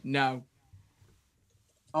 no.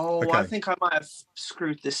 Oh, Okay. I think I might have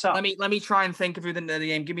screwed this up. Let me try and think of who the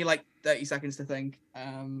name. Give me like 30 seconds to think.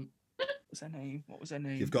 What's her name? What was her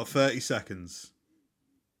name? You've got 30 seconds.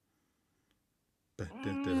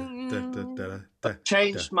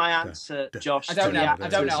 Changed my answer, Josh. I don't to know. the I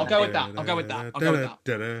don't know. I'll go with actors. that. I'll go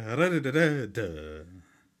with that.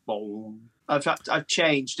 Boom. I've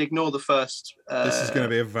changed. Ignore the first. This is going to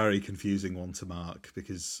be a very confusing one to mark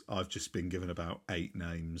because I've just been given about 8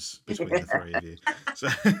 names between the three of you.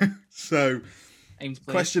 So Ames,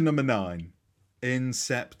 please. question number 9. In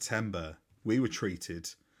September, we were treated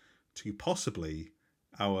to possibly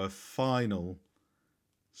our final,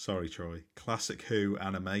 sorry, Troy, Classic Who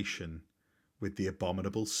animation with the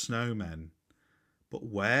Abominable Snowmen. But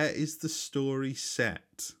where is the story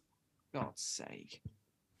set? God's sake.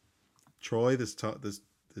 Troy, there's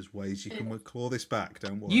ways you can claw this back.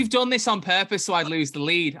 Don't worry. You've done this on purpose so I'd lose the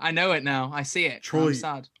lead. I know it now. I see it. Troy, I'm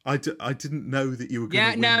sad. I didn't know that you were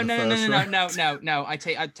going Yeah, to win the first round. no.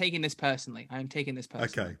 I'm taking this personally. I am taking this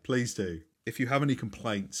personally. Okay, please do. If you have any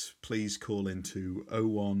complaints, please call into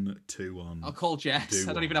 0121. I'll call Jess.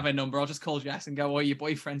 I don't even have a number. I'll just call Jess and go, oh, your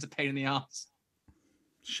boyfriend's a pain in the ass.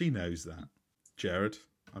 She knows that. Jared,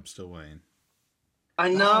 I'm still waiting. I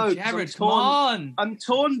know. Oh, Jared, come on. I'm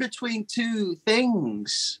torn between two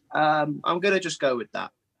things. I'm going to just go with that.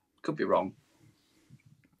 Could be wrong.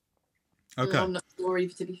 Okay. I'm not sure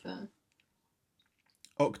either, to be fair.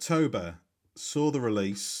 October saw the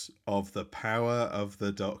release of The Power of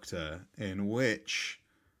the Doctor, in which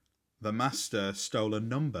the Master stole a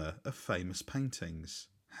number of famous paintings.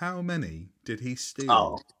 How many did he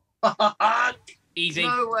steal? Oh. Easy.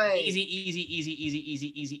 No way.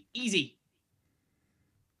 Easy.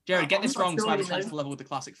 Jared, get this I'm not wrong so I have a sure, chance to level with the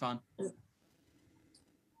classic fan.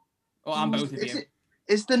 Oh, I'm both of you.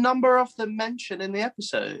 Is the number of them mentioned in the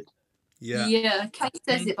episode? Yeah. Kate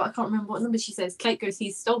says it, but I can't remember what number she says. Kate goes,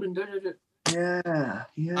 he's stolen. Yeah.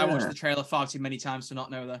 I watched the trailer far too many times to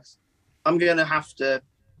not know this. I'm going to have to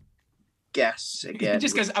guess again.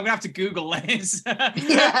 Just because I'm going to have to Google this.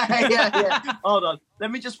 yeah. Hold on.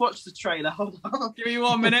 Let me just watch the trailer. Hold on. Give me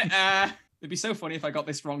 1 minute. It'd be so funny if I got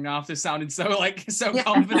this wrong now after sounding so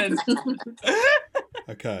confident.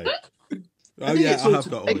 Okay. Oh think yeah, it's I all have to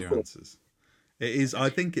got all pay your for. answers. It is. I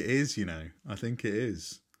think it is. I think it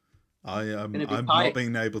is. I'm Gonna be not tight.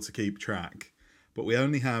 being able to keep track, but we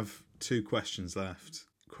only have 2 questions left.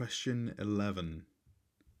 Question 11.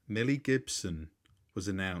 Millie Gibson was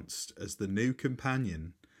announced as the new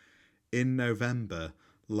companion in November,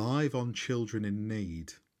 live on Children in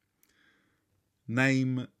Need.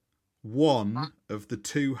 Name one of the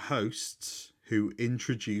 2 hosts who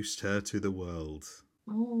introduced her to the world.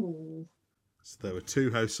 Oh. So there were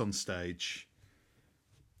 2 hosts on stage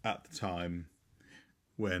at the time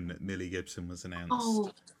when Millie Gibson was announced.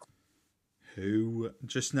 Oh. Who?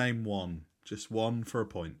 Just name one. Just one for a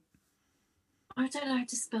point. I don't know how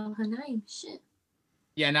to spell her name. Shit.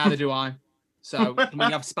 Yeah, neither do I. So can we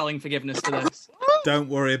have spelling forgiveness to this? Don't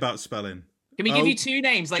worry about spelling. Can we give you 2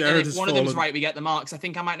 names? Like, Jared and has if one of them's fallen. right, we get the marks. I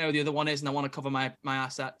think I might know the other one is, and I want to cover my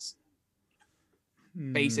assets.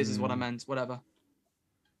 Bases is what I meant. Whatever.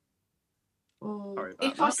 Oh. Sorry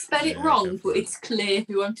about If I that. spell it Yeah, wrong, go for but it. it's clear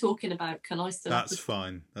who I'm talking about, can I still? That's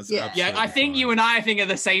fine. That's Yeah. absolutely Yeah, I think fine. you and I are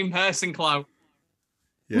the same person, Chloe.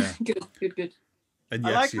 Yeah, Good. and I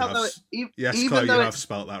yes, like you how have. though, Yes, even Chloe, you though have it's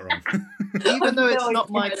spelt that wrong. even though it's No, not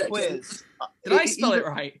my I don't. quiz. Did I spell it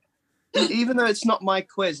right? Even though it's not my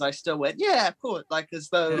quiz, I still went, yeah, of course, like as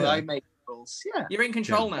though Yeah. I make rules. Yeah. You're in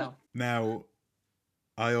control now. Now,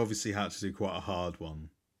 I obviously had to do quite a hard one.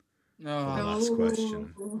 No. Last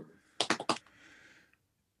question. Oh.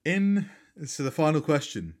 So the final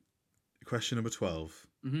question number 12.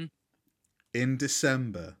 Mhm. In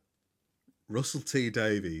December, Russell T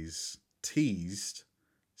Davies teased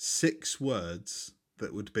 6 words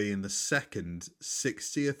that would be in the second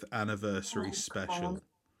 60th anniversary Oh, special. God.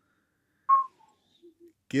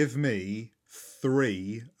 Give me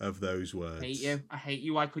 3 of those words. I hate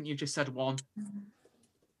you. Why couldn't you have just said 1?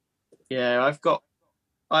 Yeah, I've got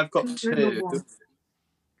two.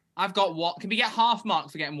 I've got what? Can we get half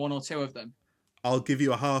mark for getting 1 or 2 of them? I'll give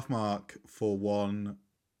you a half mark for 1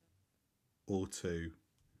 or 2.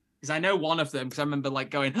 Because I know 1 of them. Because I remember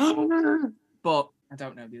going, but I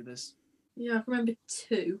don't know the others. Yeah, I remember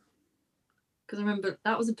 2. Because I remember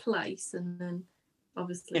that was a place, and then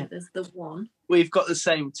obviously Yeah. there's the one. We've got the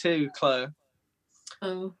same two, Chloe.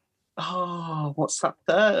 Oh, Oh, what's that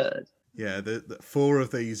third? Yeah, the 4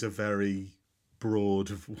 of these are very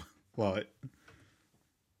broad, like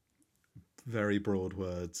very broad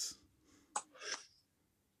words.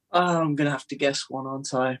 I'm gonna have to guess one,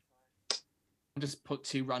 aren't I? I'll just put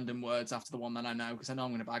 2 random words after the one that I know, because I know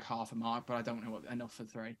I'm going to bag half a mark, but I don't know enough for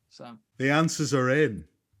 3. So The answers are in.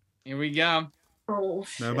 here we go. Oh,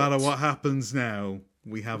 shit. No matter what happens now,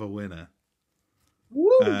 we have a winner.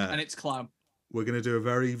 And it's Chloe. We're going to do a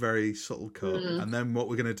very, very subtle cut. And then what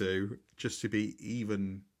we're going to do, just to be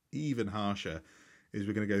even harsher, is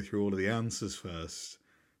we're going to go through all of the answers first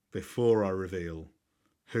before I reveal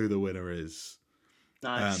who the winner is.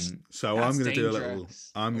 Nice. So That's I'm going to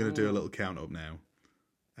dangerous. do a little count up now,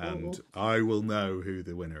 and I will know who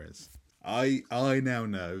the winner is. I now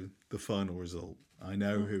know the final result. I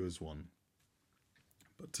know who has won.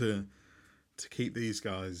 But to keep these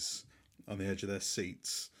guys on the edge of their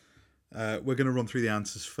seats, we're going to run through the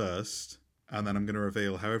answers first, and then I'm going to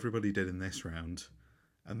reveal how everybody did in this round,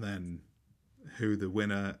 and then who the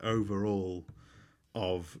winner overall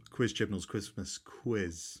of Quiz Gibnall's Christmas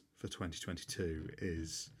quiz for 2022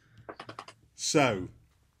 is. So,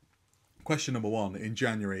 question number 1. In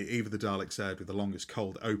January, Eve of the Daleks aired with the longest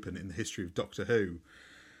cold open in the history of Doctor Who.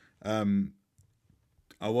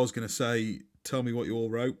 I was going to say, tell me what you all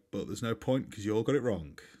wrote, but there's no point because you all got it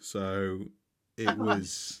wrong. So, it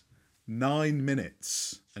was 9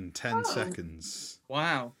 minutes and 10 seconds.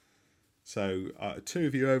 Wow. So, 2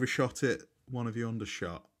 of you overshot it, 1 of you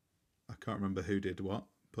undershot. I can't remember who did what,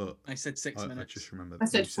 but I said 6 minutes. I just remember. I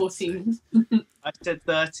said you 14. 6. I said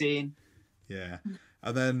 13. Yeah.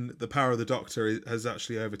 And then The Power of the Doctor has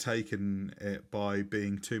actually overtaken it by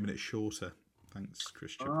being 2 minutes shorter. Thanks,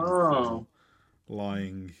 Christian. Oh.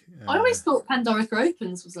 Lying. I always thought Pandora's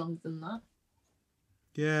Opens was longer than that.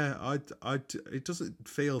 Yeah, it doesn't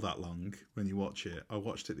feel that long when you watch it. I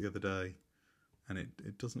watched it the other day, and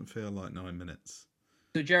it doesn't feel like 9 minutes.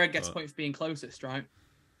 So Jared gets a point for being closest, right?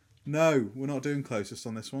 No, we're not doing closest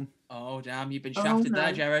on this one. Oh, damn. You've been shafted there,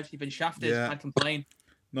 no. Jared. You've been shafted. Yeah. I'd complain.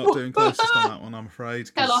 Not doing closest on that one, I'm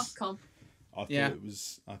afraid. 'cause Tell off, Con. I thought Yeah.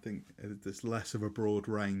 I think there's less of a broad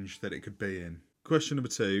range that it could be in. Question number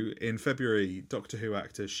 2. In February, Doctor Who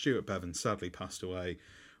actor Stuart Bevan sadly passed away.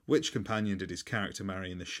 Which companion did his character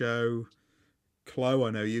marry in the show? Chloe,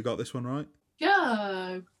 I know you got this one right.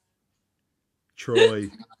 Go.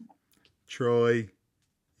 Troy. Troy.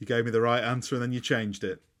 You gave me the right answer and then you changed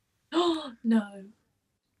it. Oh, no.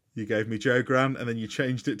 You gave me Joe Grant and then you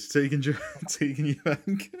changed it to Tegan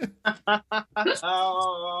Eubank.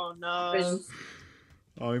 Oh, no.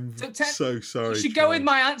 I'm So so sorry. You should Troy. go with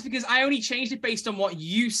my answer because I only changed it based on what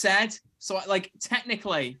you said. So, like,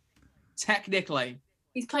 technically.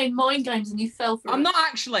 He's playing mind games and you fell for it. I'm not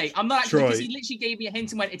actually because Troy. he literally gave me a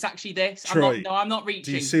hint and went, it's actually this. Troy, I'm not reaching.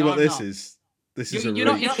 Do you see No, what I'm this not. is? This is a You're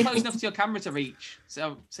not reach. close enough to your camera to reach.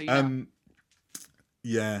 So you know.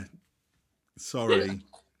 Yeah. Sorry.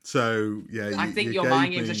 So yeah, I think you your gave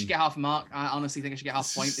mind games. I me- should get half a mark. I honestly think I should get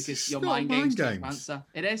half a point because It's your not mind mind games. Took games. Answer.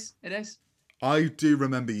 It is. I do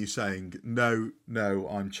remember you saying no.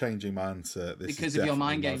 I'm changing my answer. This Because is of your definitely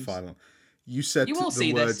mind my games. Final. You said You will the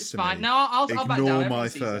see words this. It's to fine. me. No, I'll back down. Ignore Everyone my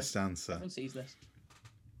sees first this. answer. Everyone sees this.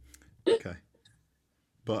 Okay.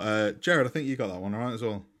 But Jared, I think you got that one right as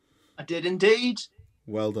well. I did indeed.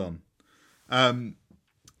 Well done.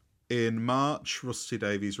 In March, Russell T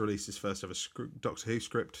Davies released his first ever Doctor Who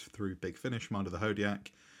script through Big Finish, Mind of the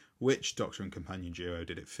Hodiak. Which Doctor and companion duo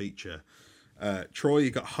did it feature? Troy, you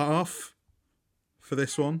got half for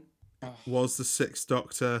this one. Was the Sixth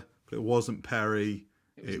Doctor, but it wasn't Perry.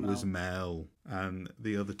 It was Mel. And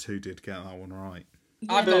the other 2 did get that one right.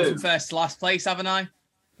 I've gone from first to last place, haven't I?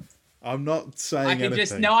 I'm not saying I can anything.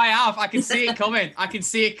 just. No, I have. I can see it coming.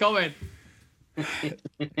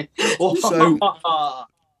 So,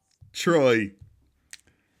 Troy,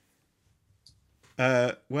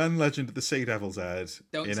 when Legend of the Sea Devils aired,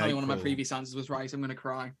 Don't in tell me one of my April- previous answers was right. I'm going to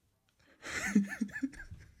cry.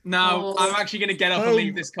 No, I'm actually going to get up How- and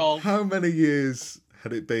leave this call. How many years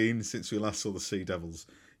had it been since we last saw the Sea Devils?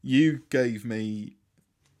 You gave me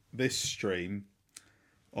this stream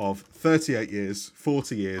of 38 years,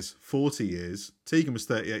 40 years, 40 years. Tegan was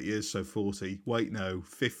 38 years, so 40. Wait, no,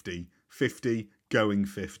 50. 50 going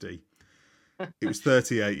 50. It was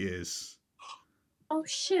 38 years. Oh,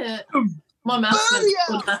 shit. My maths meant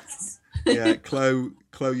good maths. Yeah, Chloe,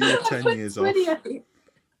 you're 10 years off. 28.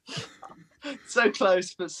 So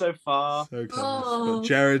close, but so far. So close. Oh. But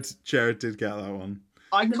Jared did get that one.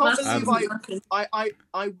 I The can't maths believe is working.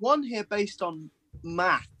 I won here based on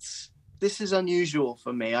maths. This is unusual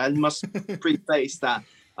for me. I must preface that.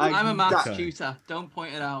 I'm a maths Okay. tutor. Don't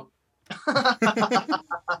point it out.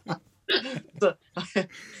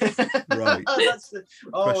 Right. Question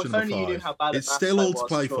If number only you knew 5. how bad It's at still maths I all to was,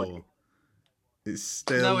 play Troy. for. It's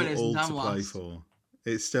still No, it isn't. all to I'm play lost. for.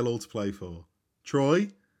 It's still all to play for. Troy,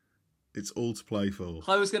 it's all to play for.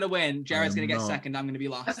 Chloe's going to win. Jared's am going to get not- second. I'm going to be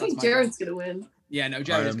last. I think That's my Jared's goal. gonna win. Yeah, no, I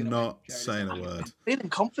Jared's am going to not win. Jared's saying a definitely gonna word. Feeling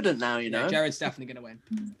confident now, you win. know. Yeah, Jared's definitely going to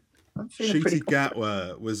win. I'm feeling pretty Ncuti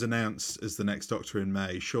Gatwa was announced as the next Doctor in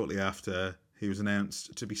May. Shortly after, he was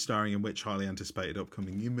announced to be starring in which highly anticipated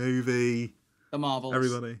upcoming new movie? The Marvels.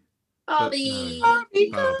 Everybody? Barbie.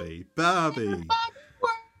 Barbie.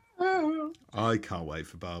 I can't wait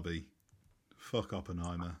for Barbie. Fuck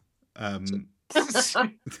Oppenheimer. I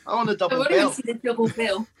want a I double want to bill. see the double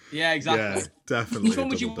bill. Yeah, exactly. Yeah, definitely. Which one a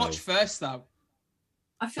would you double watch bill. first, though?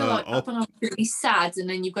 I feel like Oppenheimer's going to be sad, and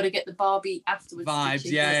then you've got to get the Barbie afterwards. Vibes.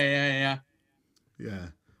 Yeah. Yeah.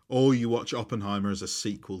 Or you watch Oppenheimer as a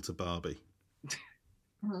sequel to Barbie. It's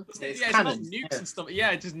Yeah, it's about canon. nukes and stuff.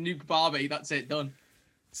 Yeah, just nuke Barbie. That's it. Done.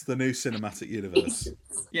 It's the new cinematic universe.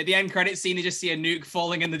 Yeah, the end credit scene, you just see a nuke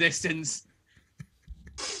falling in the distance.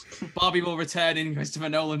 Barbie will return in Christopher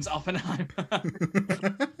Nolan's Oppenheimer.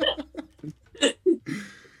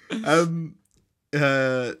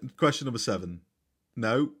 Question number 7.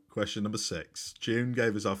 No, question number 6. June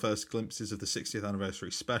gave us our first glimpses of the 60th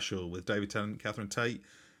anniversary special with David Tennant and Catherine Tate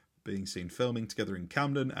being seen filming together in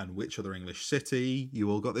Camden and which other English city? You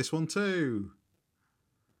all got this one too.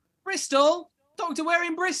 Bristol. Doctor, we're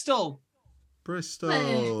in Bristol. Bristol.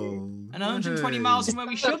 And 120 Hey. miles from where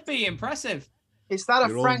we should be. Impressive. Is that a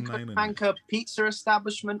You're all Frank naming it. Franca pizza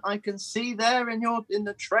establishment I can see there in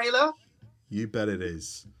the trailer? You bet it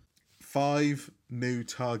is. 5 new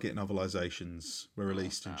Target novelizations were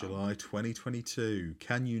released in wow. July 2022.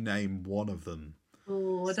 Can you name one of them?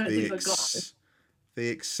 Oh, I don't think I got this. The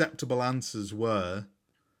acceptable answers were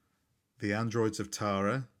The Androids of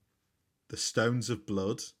Tara, The Stones of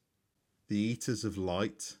Blood, The Eaters of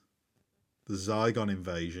Light, The Zygon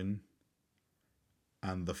Invasion,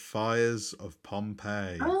 and The Fires of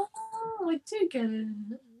Pompeii. Oh, I do get it.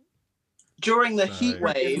 During the So-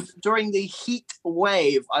 heat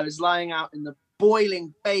wave, I was lying out in the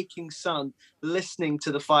boiling, baking sun, listening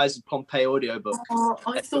to the Fires of Pompeii audiobook. Oh,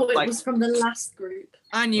 I thought it Like- was from the last group.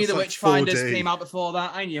 I knew That's the like Witchfinders 4D. came out before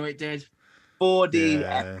that. I knew it did. 4D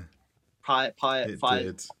Yeah, fire. it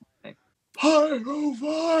did.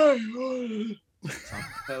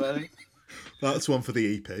 That's one for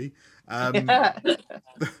the EP.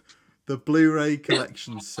 The Blu-ray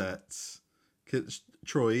collection sets.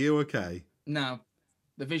 Troy, are you okay? No,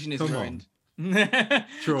 the vision is Come on. ruined.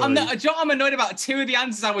 Troy. I'm annoyed about 2 of the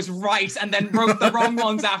answers I was right and then wrote the wrong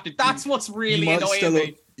ones after. That's what's really annoying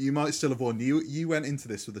me. You might still have won. You went into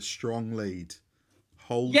this with a strong lead.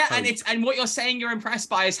 Hold Yeah, hope. and what you're saying you're impressed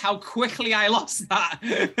by is how quickly I lost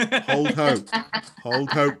that. Hold hope. Hold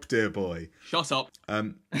hope, dear boy. Shut up.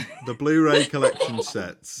 The Blu-ray collection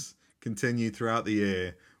sets continue throughout the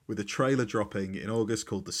year with a trailer dropping in August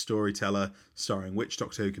called The Storyteller, starring which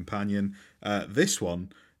Doctor Who companion? This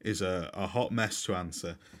one is a hot mess to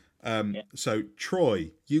answer. So,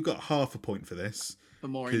 Troy, you got half a point for this For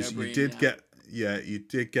Maureen because you O'Brien, did yeah. you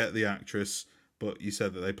did get the actress, but you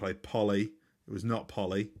said that they played Polly. It was not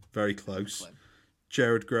Polly. Very close.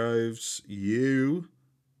 Jared Groves, you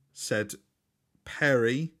said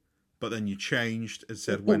Perry, but then you changed and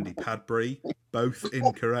said Wendy Padbury. Both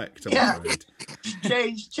incorrect, I'm Yeah. afraid.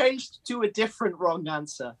 Changed to a different wrong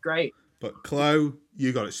answer. Great. But Chloe,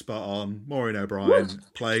 you got it spot on. Maureen O'Brien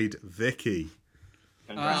played Vicky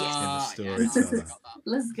in the Yeah, Storyteller.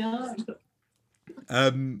 Let's go.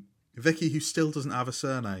 Vicky, who still doesn't have a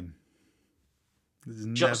surname. Has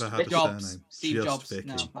Just never had a Jobs. surname. Steve Just Jobs. Vicky.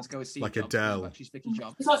 No, let's go with Steve Like Jobs. Adele. No, she's Vicky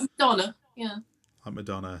Jobs. It's like Madonna. Yeah. Like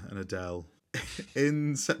Madonna and Adele.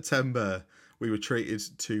 In September, we were treated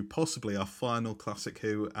to possibly our final Classic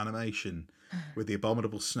Who animation with the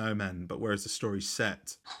Abominable Snowmen, but whereas the story's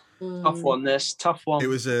set, Tough one. This tough one. it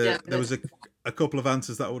was Yeah. there was a couple of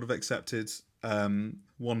answers that I would have accepted.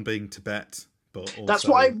 One being Tibet, but also, That's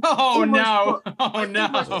what I. Oh Almost no! put- Oh no!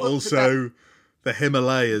 but also the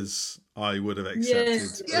Himalayas I would have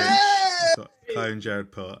accepted. Yes. Which Chloe and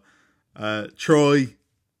Jared put. Troy,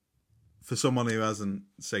 for someone who hasn't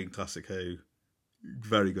seen Classic Who,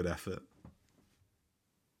 very good effort.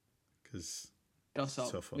 Because Shut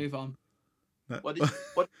up. Tough one. Move on. What did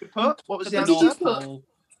you put? What was the What answer? did you North put? Pole.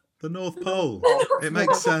 the North Pole. It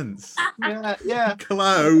makes sense. Yeah.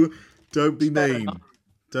 Chloe, don't be Fair mean. enough.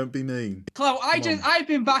 Don't be mean. Chloe, Come on. I've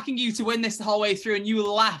been backing you to win this the whole way through, and you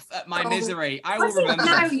laugh at my Oh. misery. I I will think remember.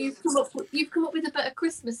 now you've come up with a better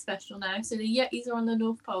Christmas special now. So the Yetis are on the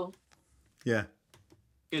North Pole. Yeah,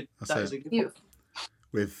 Good. That's That it. is a good one. Beautiful.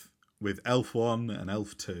 with with Elf 1 and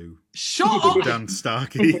Elf 2. Shut up! Dan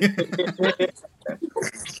Starkey.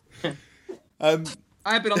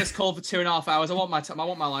 I've been on this call for 2.5 hours. I want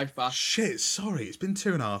my life back. Shit, sorry, it's been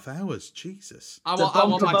 2.5 hours. Jesus. I The want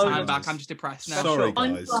my bumper time bonus. back. I'm just depressed now. Sorry,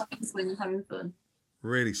 I'm guys. when you're having fun.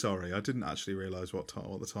 Really sorry. I didn't actually realise what the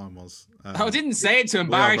time was. I didn't say it to we are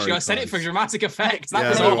embarrass you. very I said it for close. dramatic effect. That Yeah,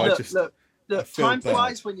 was no, all. I look, just- look, I feel time bad.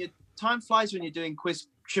 flies when you're doing Christmas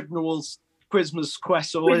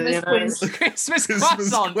quest or Christmas quiz. Christmas Christmas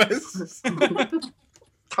croissant. quest.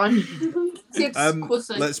 time. Tips,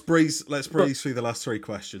 croissant. Let's breeze through the last 3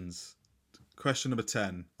 questions. Question number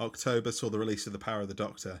 10. October saw the release of The Power of the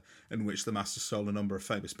Doctor, in which the Master stole a number of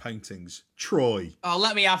famous paintings. Troy, Oh,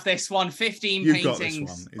 let me have this one. 15 you've paintings. got this one.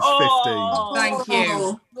 It's 15. Oh, Thank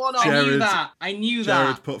you. One I off. knew Jared- that. I knew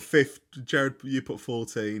Jared that. put Jared, you put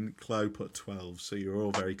 14. Chloe put 12. So you're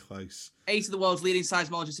all very close. 8 of the world's leading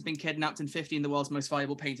seismologists have been kidnapped, and 15 of the world's most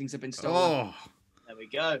valuable paintings have been stolen. Oh, There we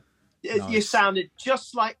go. You Nice. sounded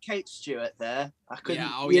just like Kate Stewart there. I couldn't.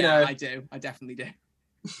 Yeah, you know. I do. I definitely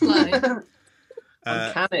do. Like,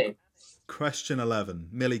 Uncanny. question 11.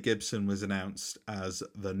 Millie Gibson was announced as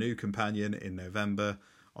the new companion in November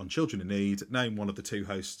on Children in Need. Name one of the 2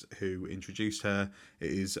 hosts who introduced her.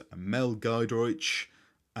 It is Mel Giedroyc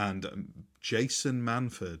and Jason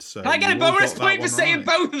Manford. So Can I get a you all bonus got that point for one saying right.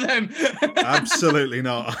 both of them? Absolutely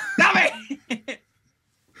not. Damn it!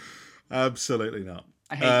 Absolutely not.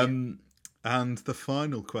 I hate you. And the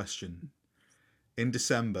final question. In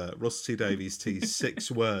December, Russell T Davies teased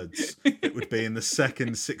 6 words that would be in the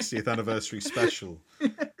second 60th anniversary special.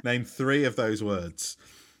 Name 3 of those words.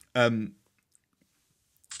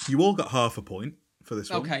 You all got half a point for this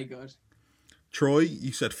one. Okay, good. Troy,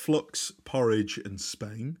 you said flux, porridge, and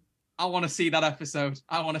Spain. I want to see that episode.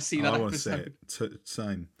 I want to see that I want to see episode. it.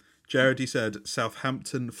 Same. Jared, you said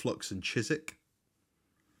Southampton, flux, and Chiswick.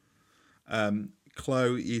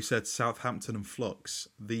 Chloe, you said Southampton and Flux.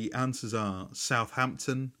 The answers are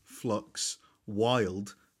Southampton, Flux,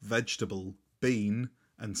 Wild, Vegetable, Bean,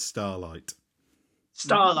 and Starlight.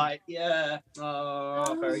 Starlight. Yeah.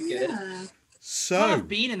 Oh, very good. yeah. Can't So, have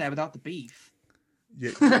been in there without the beef.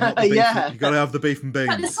 not the beef, Yeah. you got to have the beef and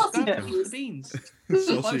And the beans. sausage Gotta have beans. the beans.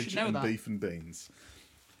 Sausage should know and that. beef and beans.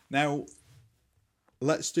 Now,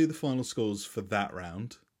 let's do the final scores for that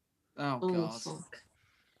round. Oh Oh, god.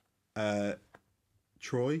 fuck.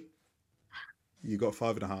 Troy, you got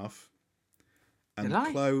 5.5, and Did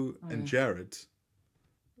I? Chloe Oh, and yeah. Jared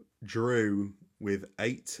drew with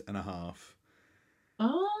 8.5,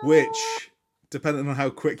 Oh. which, depending on how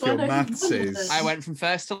quick Well, your I don't maths know is, this. I went from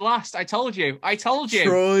first to last. I told you. I told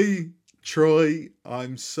you. Troy,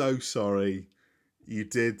 I'm so sorry. You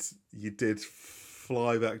did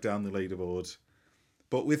fly back down the leaderboard,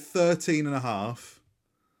 but with 13.5,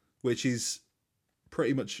 which is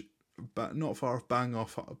pretty much not far off, bang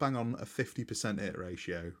on a 50% hit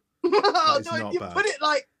ratio. Oh, is no, not you bad. put it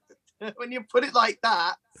like when you put it like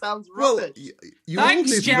that, sounds Well, rubbish. you Thanks,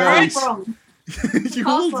 all did Jared. Half wrong. you Half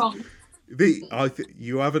all, wrong.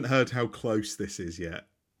 you haven't heard how close this is yet.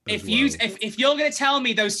 as If you well. if you're gonna tell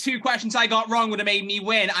me those 2 questions I got wrong would have made me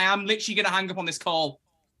win, I am literally gonna hang up on this call.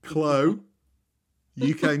 Chloe,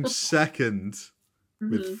 you came second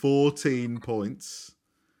with 14 points,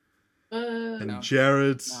 and No.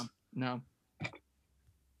 Jared No.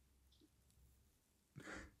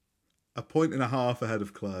 a 1.5 ahead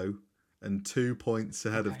of Chloe and 2 points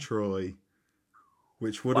ahead of Okay. Troy,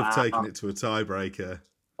 which would have Wow. taken it to a tiebreaker.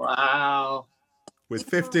 Wow. With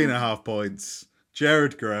 15.5 points,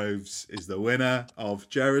 Jared Groves is the winner of.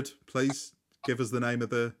 Jared, please give us the name of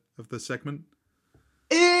the segment.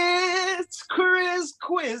 It's Chris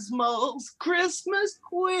Quizmos, Christmas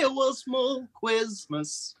Quizmos,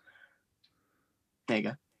 Quizmas. There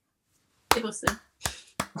you Give us a-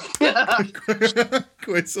 go.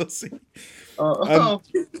 Quiz Sussy. Oh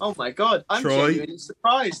my god, I'm Troy? genuinely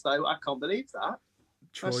surprised though. I can't believe that.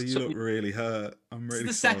 Troy, That's you so- look really hurt. I'm This really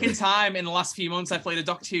is the sorry. second time in the last few months I played a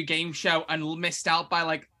Doctor Who game show and missed out by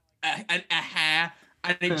like a hair.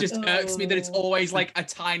 And it just irks me that it's always like a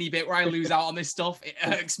tiny bit where I lose out on this stuff. It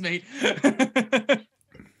irks me.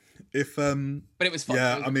 If But it was fun.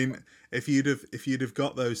 yeah, I mean, if you'd have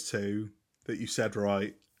got those 2 that you said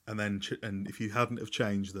right, and then and if you hadn't have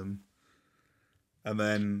changed them, and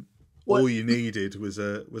then all you needed was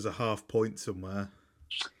a half point somewhere.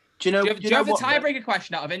 Do you know? do you have the what, tiebreaker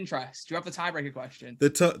question out of interest? Do you have the tiebreaker question? The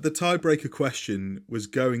tiebreaker question was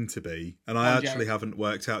going to be, and I Oh, actually Jared. haven't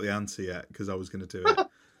worked out the answer yet because I was going to do it.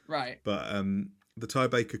 Right. But the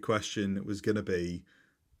tiebreaker question was going to be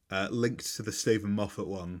linked to the Stephen Moffat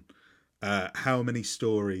one. How many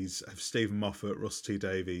stories have Stephen Moffat, Russell T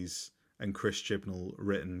Davies, and Chris Chibnall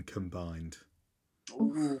written combined?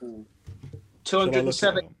 Ooh. Shall I look it up?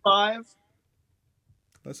 275.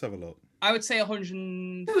 Let's have a look. I would say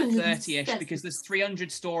 130-ish because there's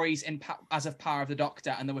 300 stories as of Power of the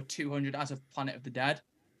Doctor, and there were 200 as of Planet of the Dead.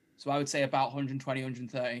 So I would say about 120,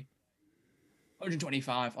 130.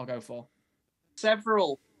 125, I'll go for.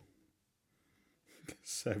 Several.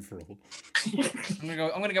 Several. I'm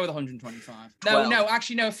gonna go with 125. Well- No,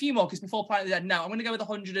 actually no, a few more because before Planet of the Dead. No, I'm gonna go with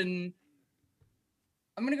 100 and.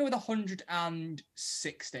 I'm gonna go with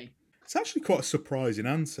 160. It's actually quite a surprising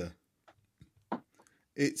answer.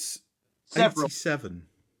 It's Several. 87.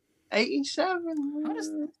 87. How does?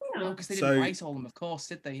 Yeah. Because they So- didn't write all of them, of course,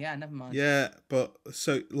 did they? Yeah, never mind. Yeah, but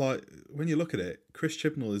so like when you look at it, Chris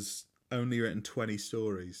Chibnall has only written 20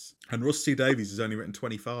 stories, and Rusty Davies has only written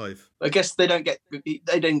 25. I guess they didn't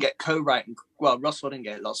get co-writing. Well, Russell didn't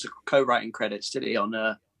get lots of co-writing credits, did he? On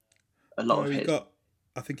a lot No, of his.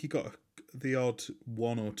 I think he got the odd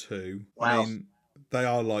one or two. Wow. I mean, they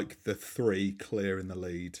are like the three clear in the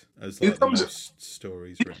lead as Who like the comes- most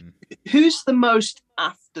stories written. Who's the most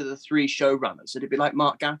after the three showrunners? Would it be like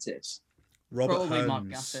Mark Gatiss? Robert Probably Mark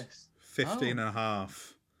Holmes, Gatiss. 15 and a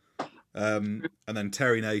half. And then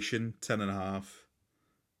Terry Nation, 10 and a half.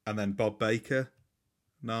 And then Bob Baker,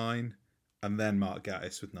 9. And then Mark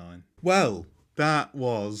Gatiss with 9. Well, that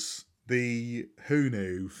was the Who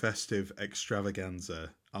Knew festive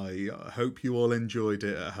extravaganza. I hope you all enjoyed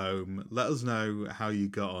it at home. Let us know how you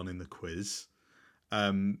got on in the quiz.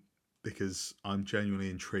 Because I'm genuinely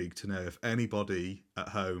intrigued to know if anybody at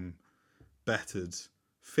home bettered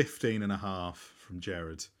 15 and a half from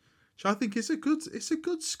Jared, which I think is a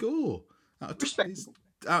good score. Respectable.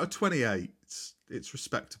 Out of 28, it's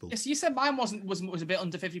respectable. Yes, you said mine was a bit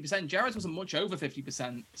under 50%. Jared's wasn't much over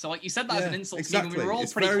 50%. So like you said that as an Yeah, insult to me exactly. when we were all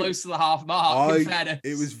It's pretty very- close to the half mark. In fairness.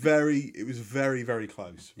 It was very, very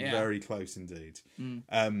close. Yeah. Very close indeed.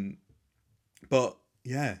 Mm. But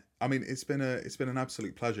yeah, I mean, it's been an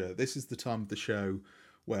absolute pleasure. This is the time of the show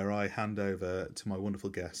where I hand over to my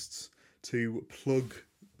wonderful guests to plug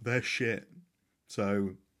their shit.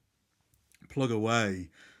 So plug away.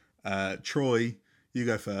 Troy, you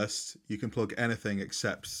go first. You can plug anything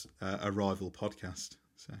except a rival podcast.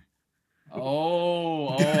 So Oh,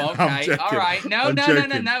 I'm okay. joking. All right. No. I'm No.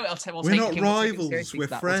 joking. We'll We're take not him rivals, seriously we're to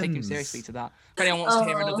that. We'll take him friends. seriously to that. If anyone wants to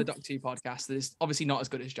hear Oh. another Doctor 2 podcast that is obviously not as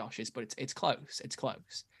good as Josh's, but it's close. It's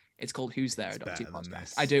close. It's called Who's There? It's A Doctor 2 better than podcast.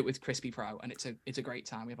 this. I do it with Crispy Pro, and it's a great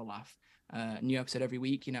time. We have a laugh. New episode every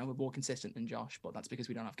week. You know, we're more consistent than Josh, but that's because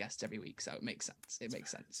we don't have guests every week, so it makes sense. It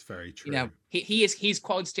makes sense. it's very true. You know, he's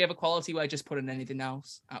quality over quality. Where just putting anything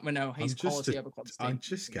else. Well, no, he's I'm just quality over quantity. I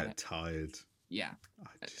just You know? get tired. Yeah.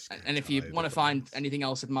 I just get And if you tired want to of find it. anything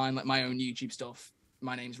else of mine, like my own YouTube stuff,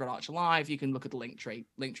 my name's Red Archer Live. You can look at the link tree,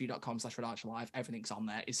 linktree.com/Red Archer Live. Everything's on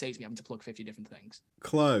there. It saves me having to plug 50 different things.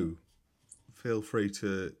 Chloe, feel free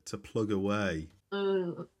to plug away.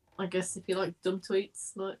 I guess if you like dumb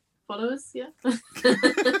tweets, like follow us, yeah.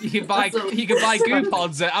 You can buy That's all. Goo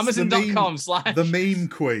Pods at It's the meme- Amazon.com/.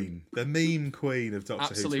 The meme queen of Doctor Who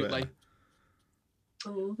Absolutely. Twitter.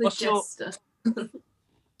 Oh, the What's your- jester.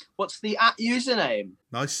 What's the @username?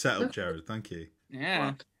 Nice setup, Jared. Thank you.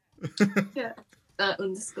 Yeah.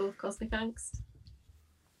 _Cosmic Angst.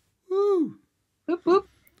 Woo! Boop, boop.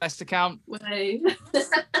 Best account. Way.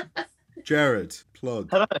 Jared, plug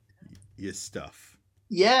Hello. your stuff.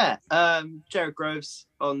 Yeah, Jared Groves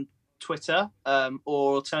on Twitter,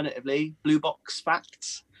 or alternatively, Blue Box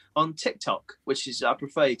Facts on TikTok, which is I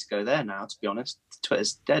prefer you to go there now. To be honest,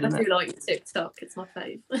 Twitter's dead, I isn't do it? like your TikTok. It's my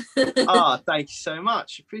fave. Thank you so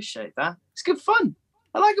much. Appreciate that. It's good fun.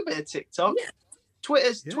 I like a bit of TikTok. Yeah. Yeah.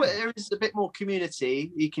 Twitter is a bit more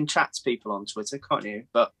community. You can chat to people on Twitter, can't you?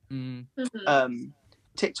 But Mm.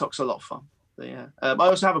 TikTok's a lot of fun. So, yeah. I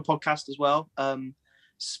also have a podcast as well.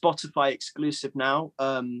 Spotify exclusive now.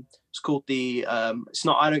 It's called it's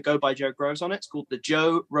not I Don't Go by Joe Groves on it. It's called the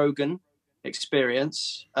Joe Rogan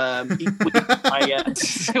Experience. Each week I get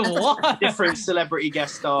What? different celebrity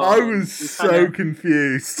guest stars. I was so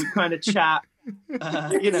confused. kind of chat.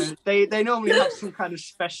 They normally have some kind of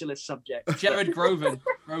specialist subject. Jared Grogan.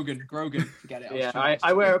 Forget it. Yeah,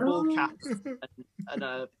 I wear a ball cap and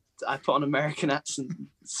I put on American hats and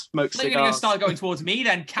smoke I think you're going to cigars. start going towards me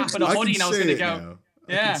then, capping a I hoodie, can and I was see going to it go. now.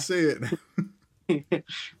 I Yeah. can see it now.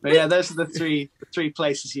 But yeah, those are the three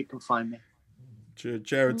places you can find me.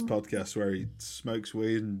 Jared's podcast where he smokes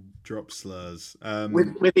weed and drops slurs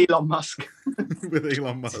With Elon Musk. with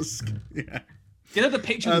Elon Musk. Yeah. You know the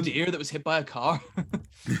picture of the deer that was hit by a car?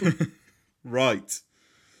 Right.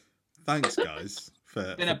 Thanks, guys,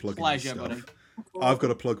 for Been a plugging pleasure, your buddy. stuff. I've got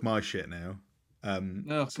to plug my shit now. Can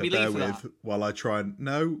So we bear leave for with that? while I try and...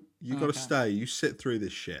 No, you got to Okay. stay. You sit through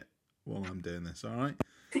this shit while I'm doing this, all right?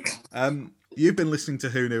 You've been listening to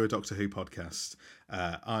Who Knew, a Doctor Who podcast.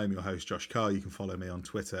 I'm your host, Josh Carr. You can follow me on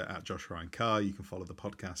Twitter at Josh Ryan Carr. You can follow the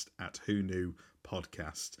podcast at Who Knew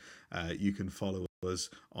Podcast. You can follow us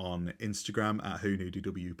on Instagram at Who Knew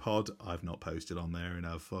DW Pod. I've not posted on there in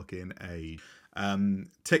a fucking age.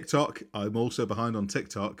 TikTok, I'm also behind on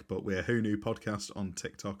TikTok, but we're Who Knew Podcast on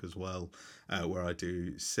TikTok as well, where I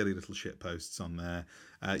do silly little shit posts on there.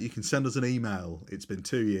 You can send us an email. It's been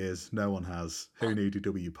 2 years, no one has.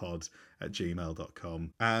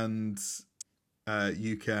 whoknewdwpod@gmail.com. And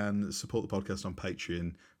you can support the podcast on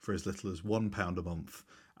Patreon for as little as £1 a month,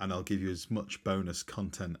 and I'll give you as much bonus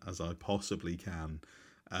content as I possibly can.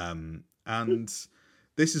 And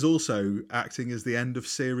this is also acting as the end of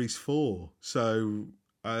Series 4. So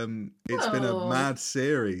it's been a mad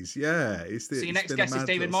series. Yeah. So your next guest is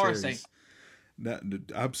David Morrissey? No,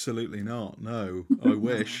 absolutely not. No, I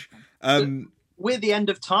wish. We're the end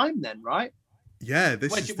of time then, right? Yeah,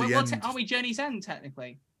 this is the end. Are we Journey's End,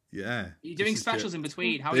 technically? Yeah. You're doing this is specials in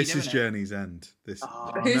between. How are This you doing is it? Journey's End. Who's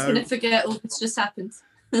going to forget all that's just happened?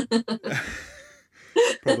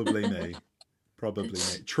 Probably me.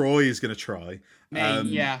 Troy is going to try.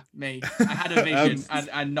 Me. I had a vision,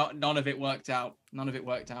 and none of it worked out.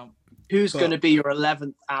 Who's going to be your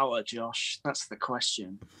 11th hour, Josh? That's the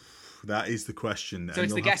question. That is the question. So and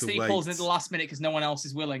it's the you'll have guest to that he wait. calls in at the last minute because no one else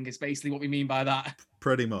is willing, is basically what we mean by that.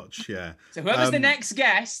 Pretty much, yeah. So whoever's the next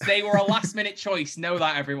guest, they were a last minute choice. Know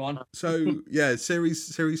that, everyone. So yeah,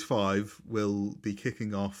 series 5 will be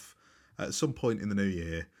kicking off at some point in the new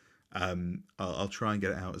year. I'll try and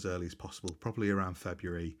get it out as early as possible, probably around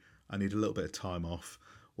February. I need a little bit of time off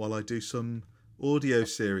while I do some audio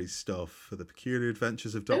series stuff for the Peculiar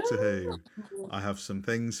Adventures of Doctor Who. I have some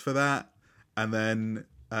things for that, and then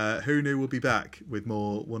Who Knew will be back with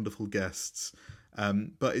more wonderful guests.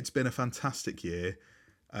 But it's been a fantastic year.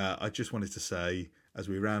 I just wanted to say, as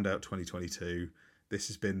we round out 2022, this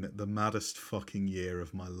has been the maddest fucking year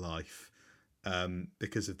of my life.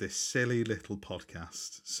 Because of this silly little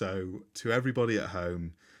podcast. So to everybody at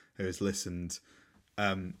home who has listened,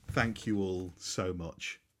 thank you all so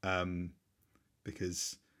much.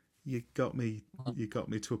 Because you got me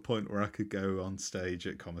to a point where I could go on stage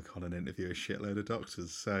at Comic-Con and interview a shitload of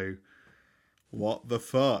doctors. So what the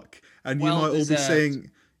fuck? And you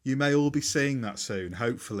may all be seeing that soon.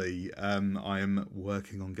 Hopefully, I am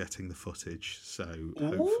working on getting the footage. So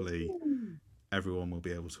hopefully everyone will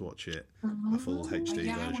be able to watch it, a full HD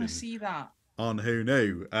yeah, I want version to see that. on Who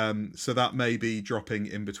Knew. So that may be dropping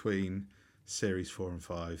in between Series 4 and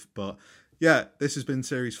 5. But yeah, this has been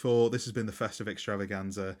Series 4. This has been the Festive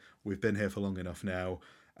Extravaganza. We've been here for long enough now.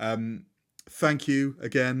 Thank you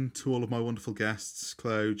again to all of my wonderful guests,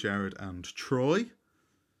 Chloe, Jared and Troy.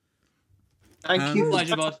 Thank you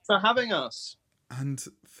Pleasure, bud. for having us. And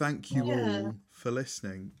thank you Yeah. all for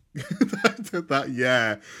listening.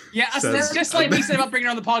 Yeah. Yeah, So- it's just like me saying about bringing her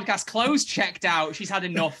on the podcast. Chloe's checked out. She's had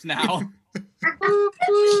enough now.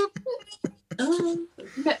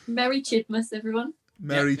 Merry Chipmas, everyone.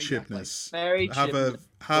 Merry Yeah, exactly. Chipness. Merry Chipmas.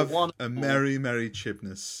 Have The one a and all. merry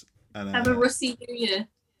Chipness. And Have a Rusty New Year.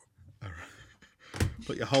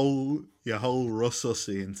 put your whole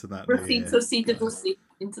Russussy into that. Rusty new year. Tussy de Bussy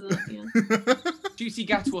into the. Yeah. Juicy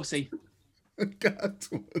Gatwussy.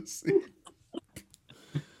 Gatwussy.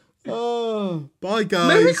 Oh, bye guys.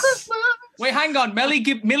 Merry Christmas! Wait, hang on. Millie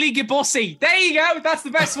Gibbussy. There you go. That's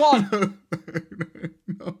the best one.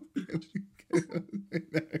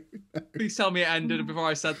 Please tell me it ended before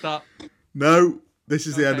I said that. No, this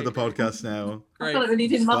is the end of Okay. the podcast now. I Great. feel like we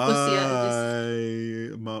didn't have Bussy yet.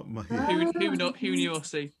 Who knew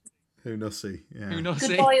Ussy? Who Nussy? Yeah. Who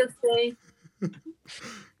Nussy? Goodbye, Ussy.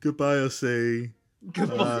 Goodbye, Ussy.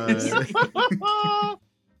 Goodbye.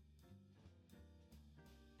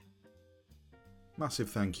 Massive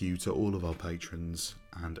thank you to all of our patrons,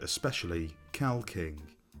 and especially Cal King.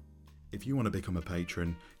 If you want to become a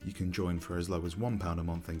patron, you can join for as low as £1 a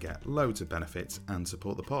month and get loads of benefits and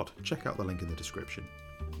support the pod. Check out the link in the description.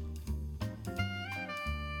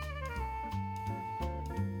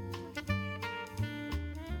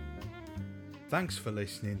 Thanks for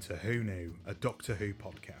listening to Who Knew, a Doctor Who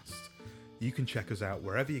podcast. You can check us out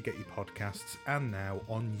wherever you get your podcasts and now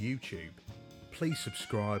on YouTube. Please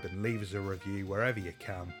subscribe and leave us a review wherever you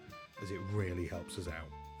can, as it really helps us out.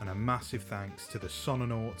 And a massive thanks to the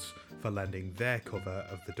Sononauts for lending their cover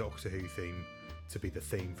of the Doctor Who theme to be the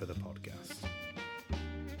theme for the podcast.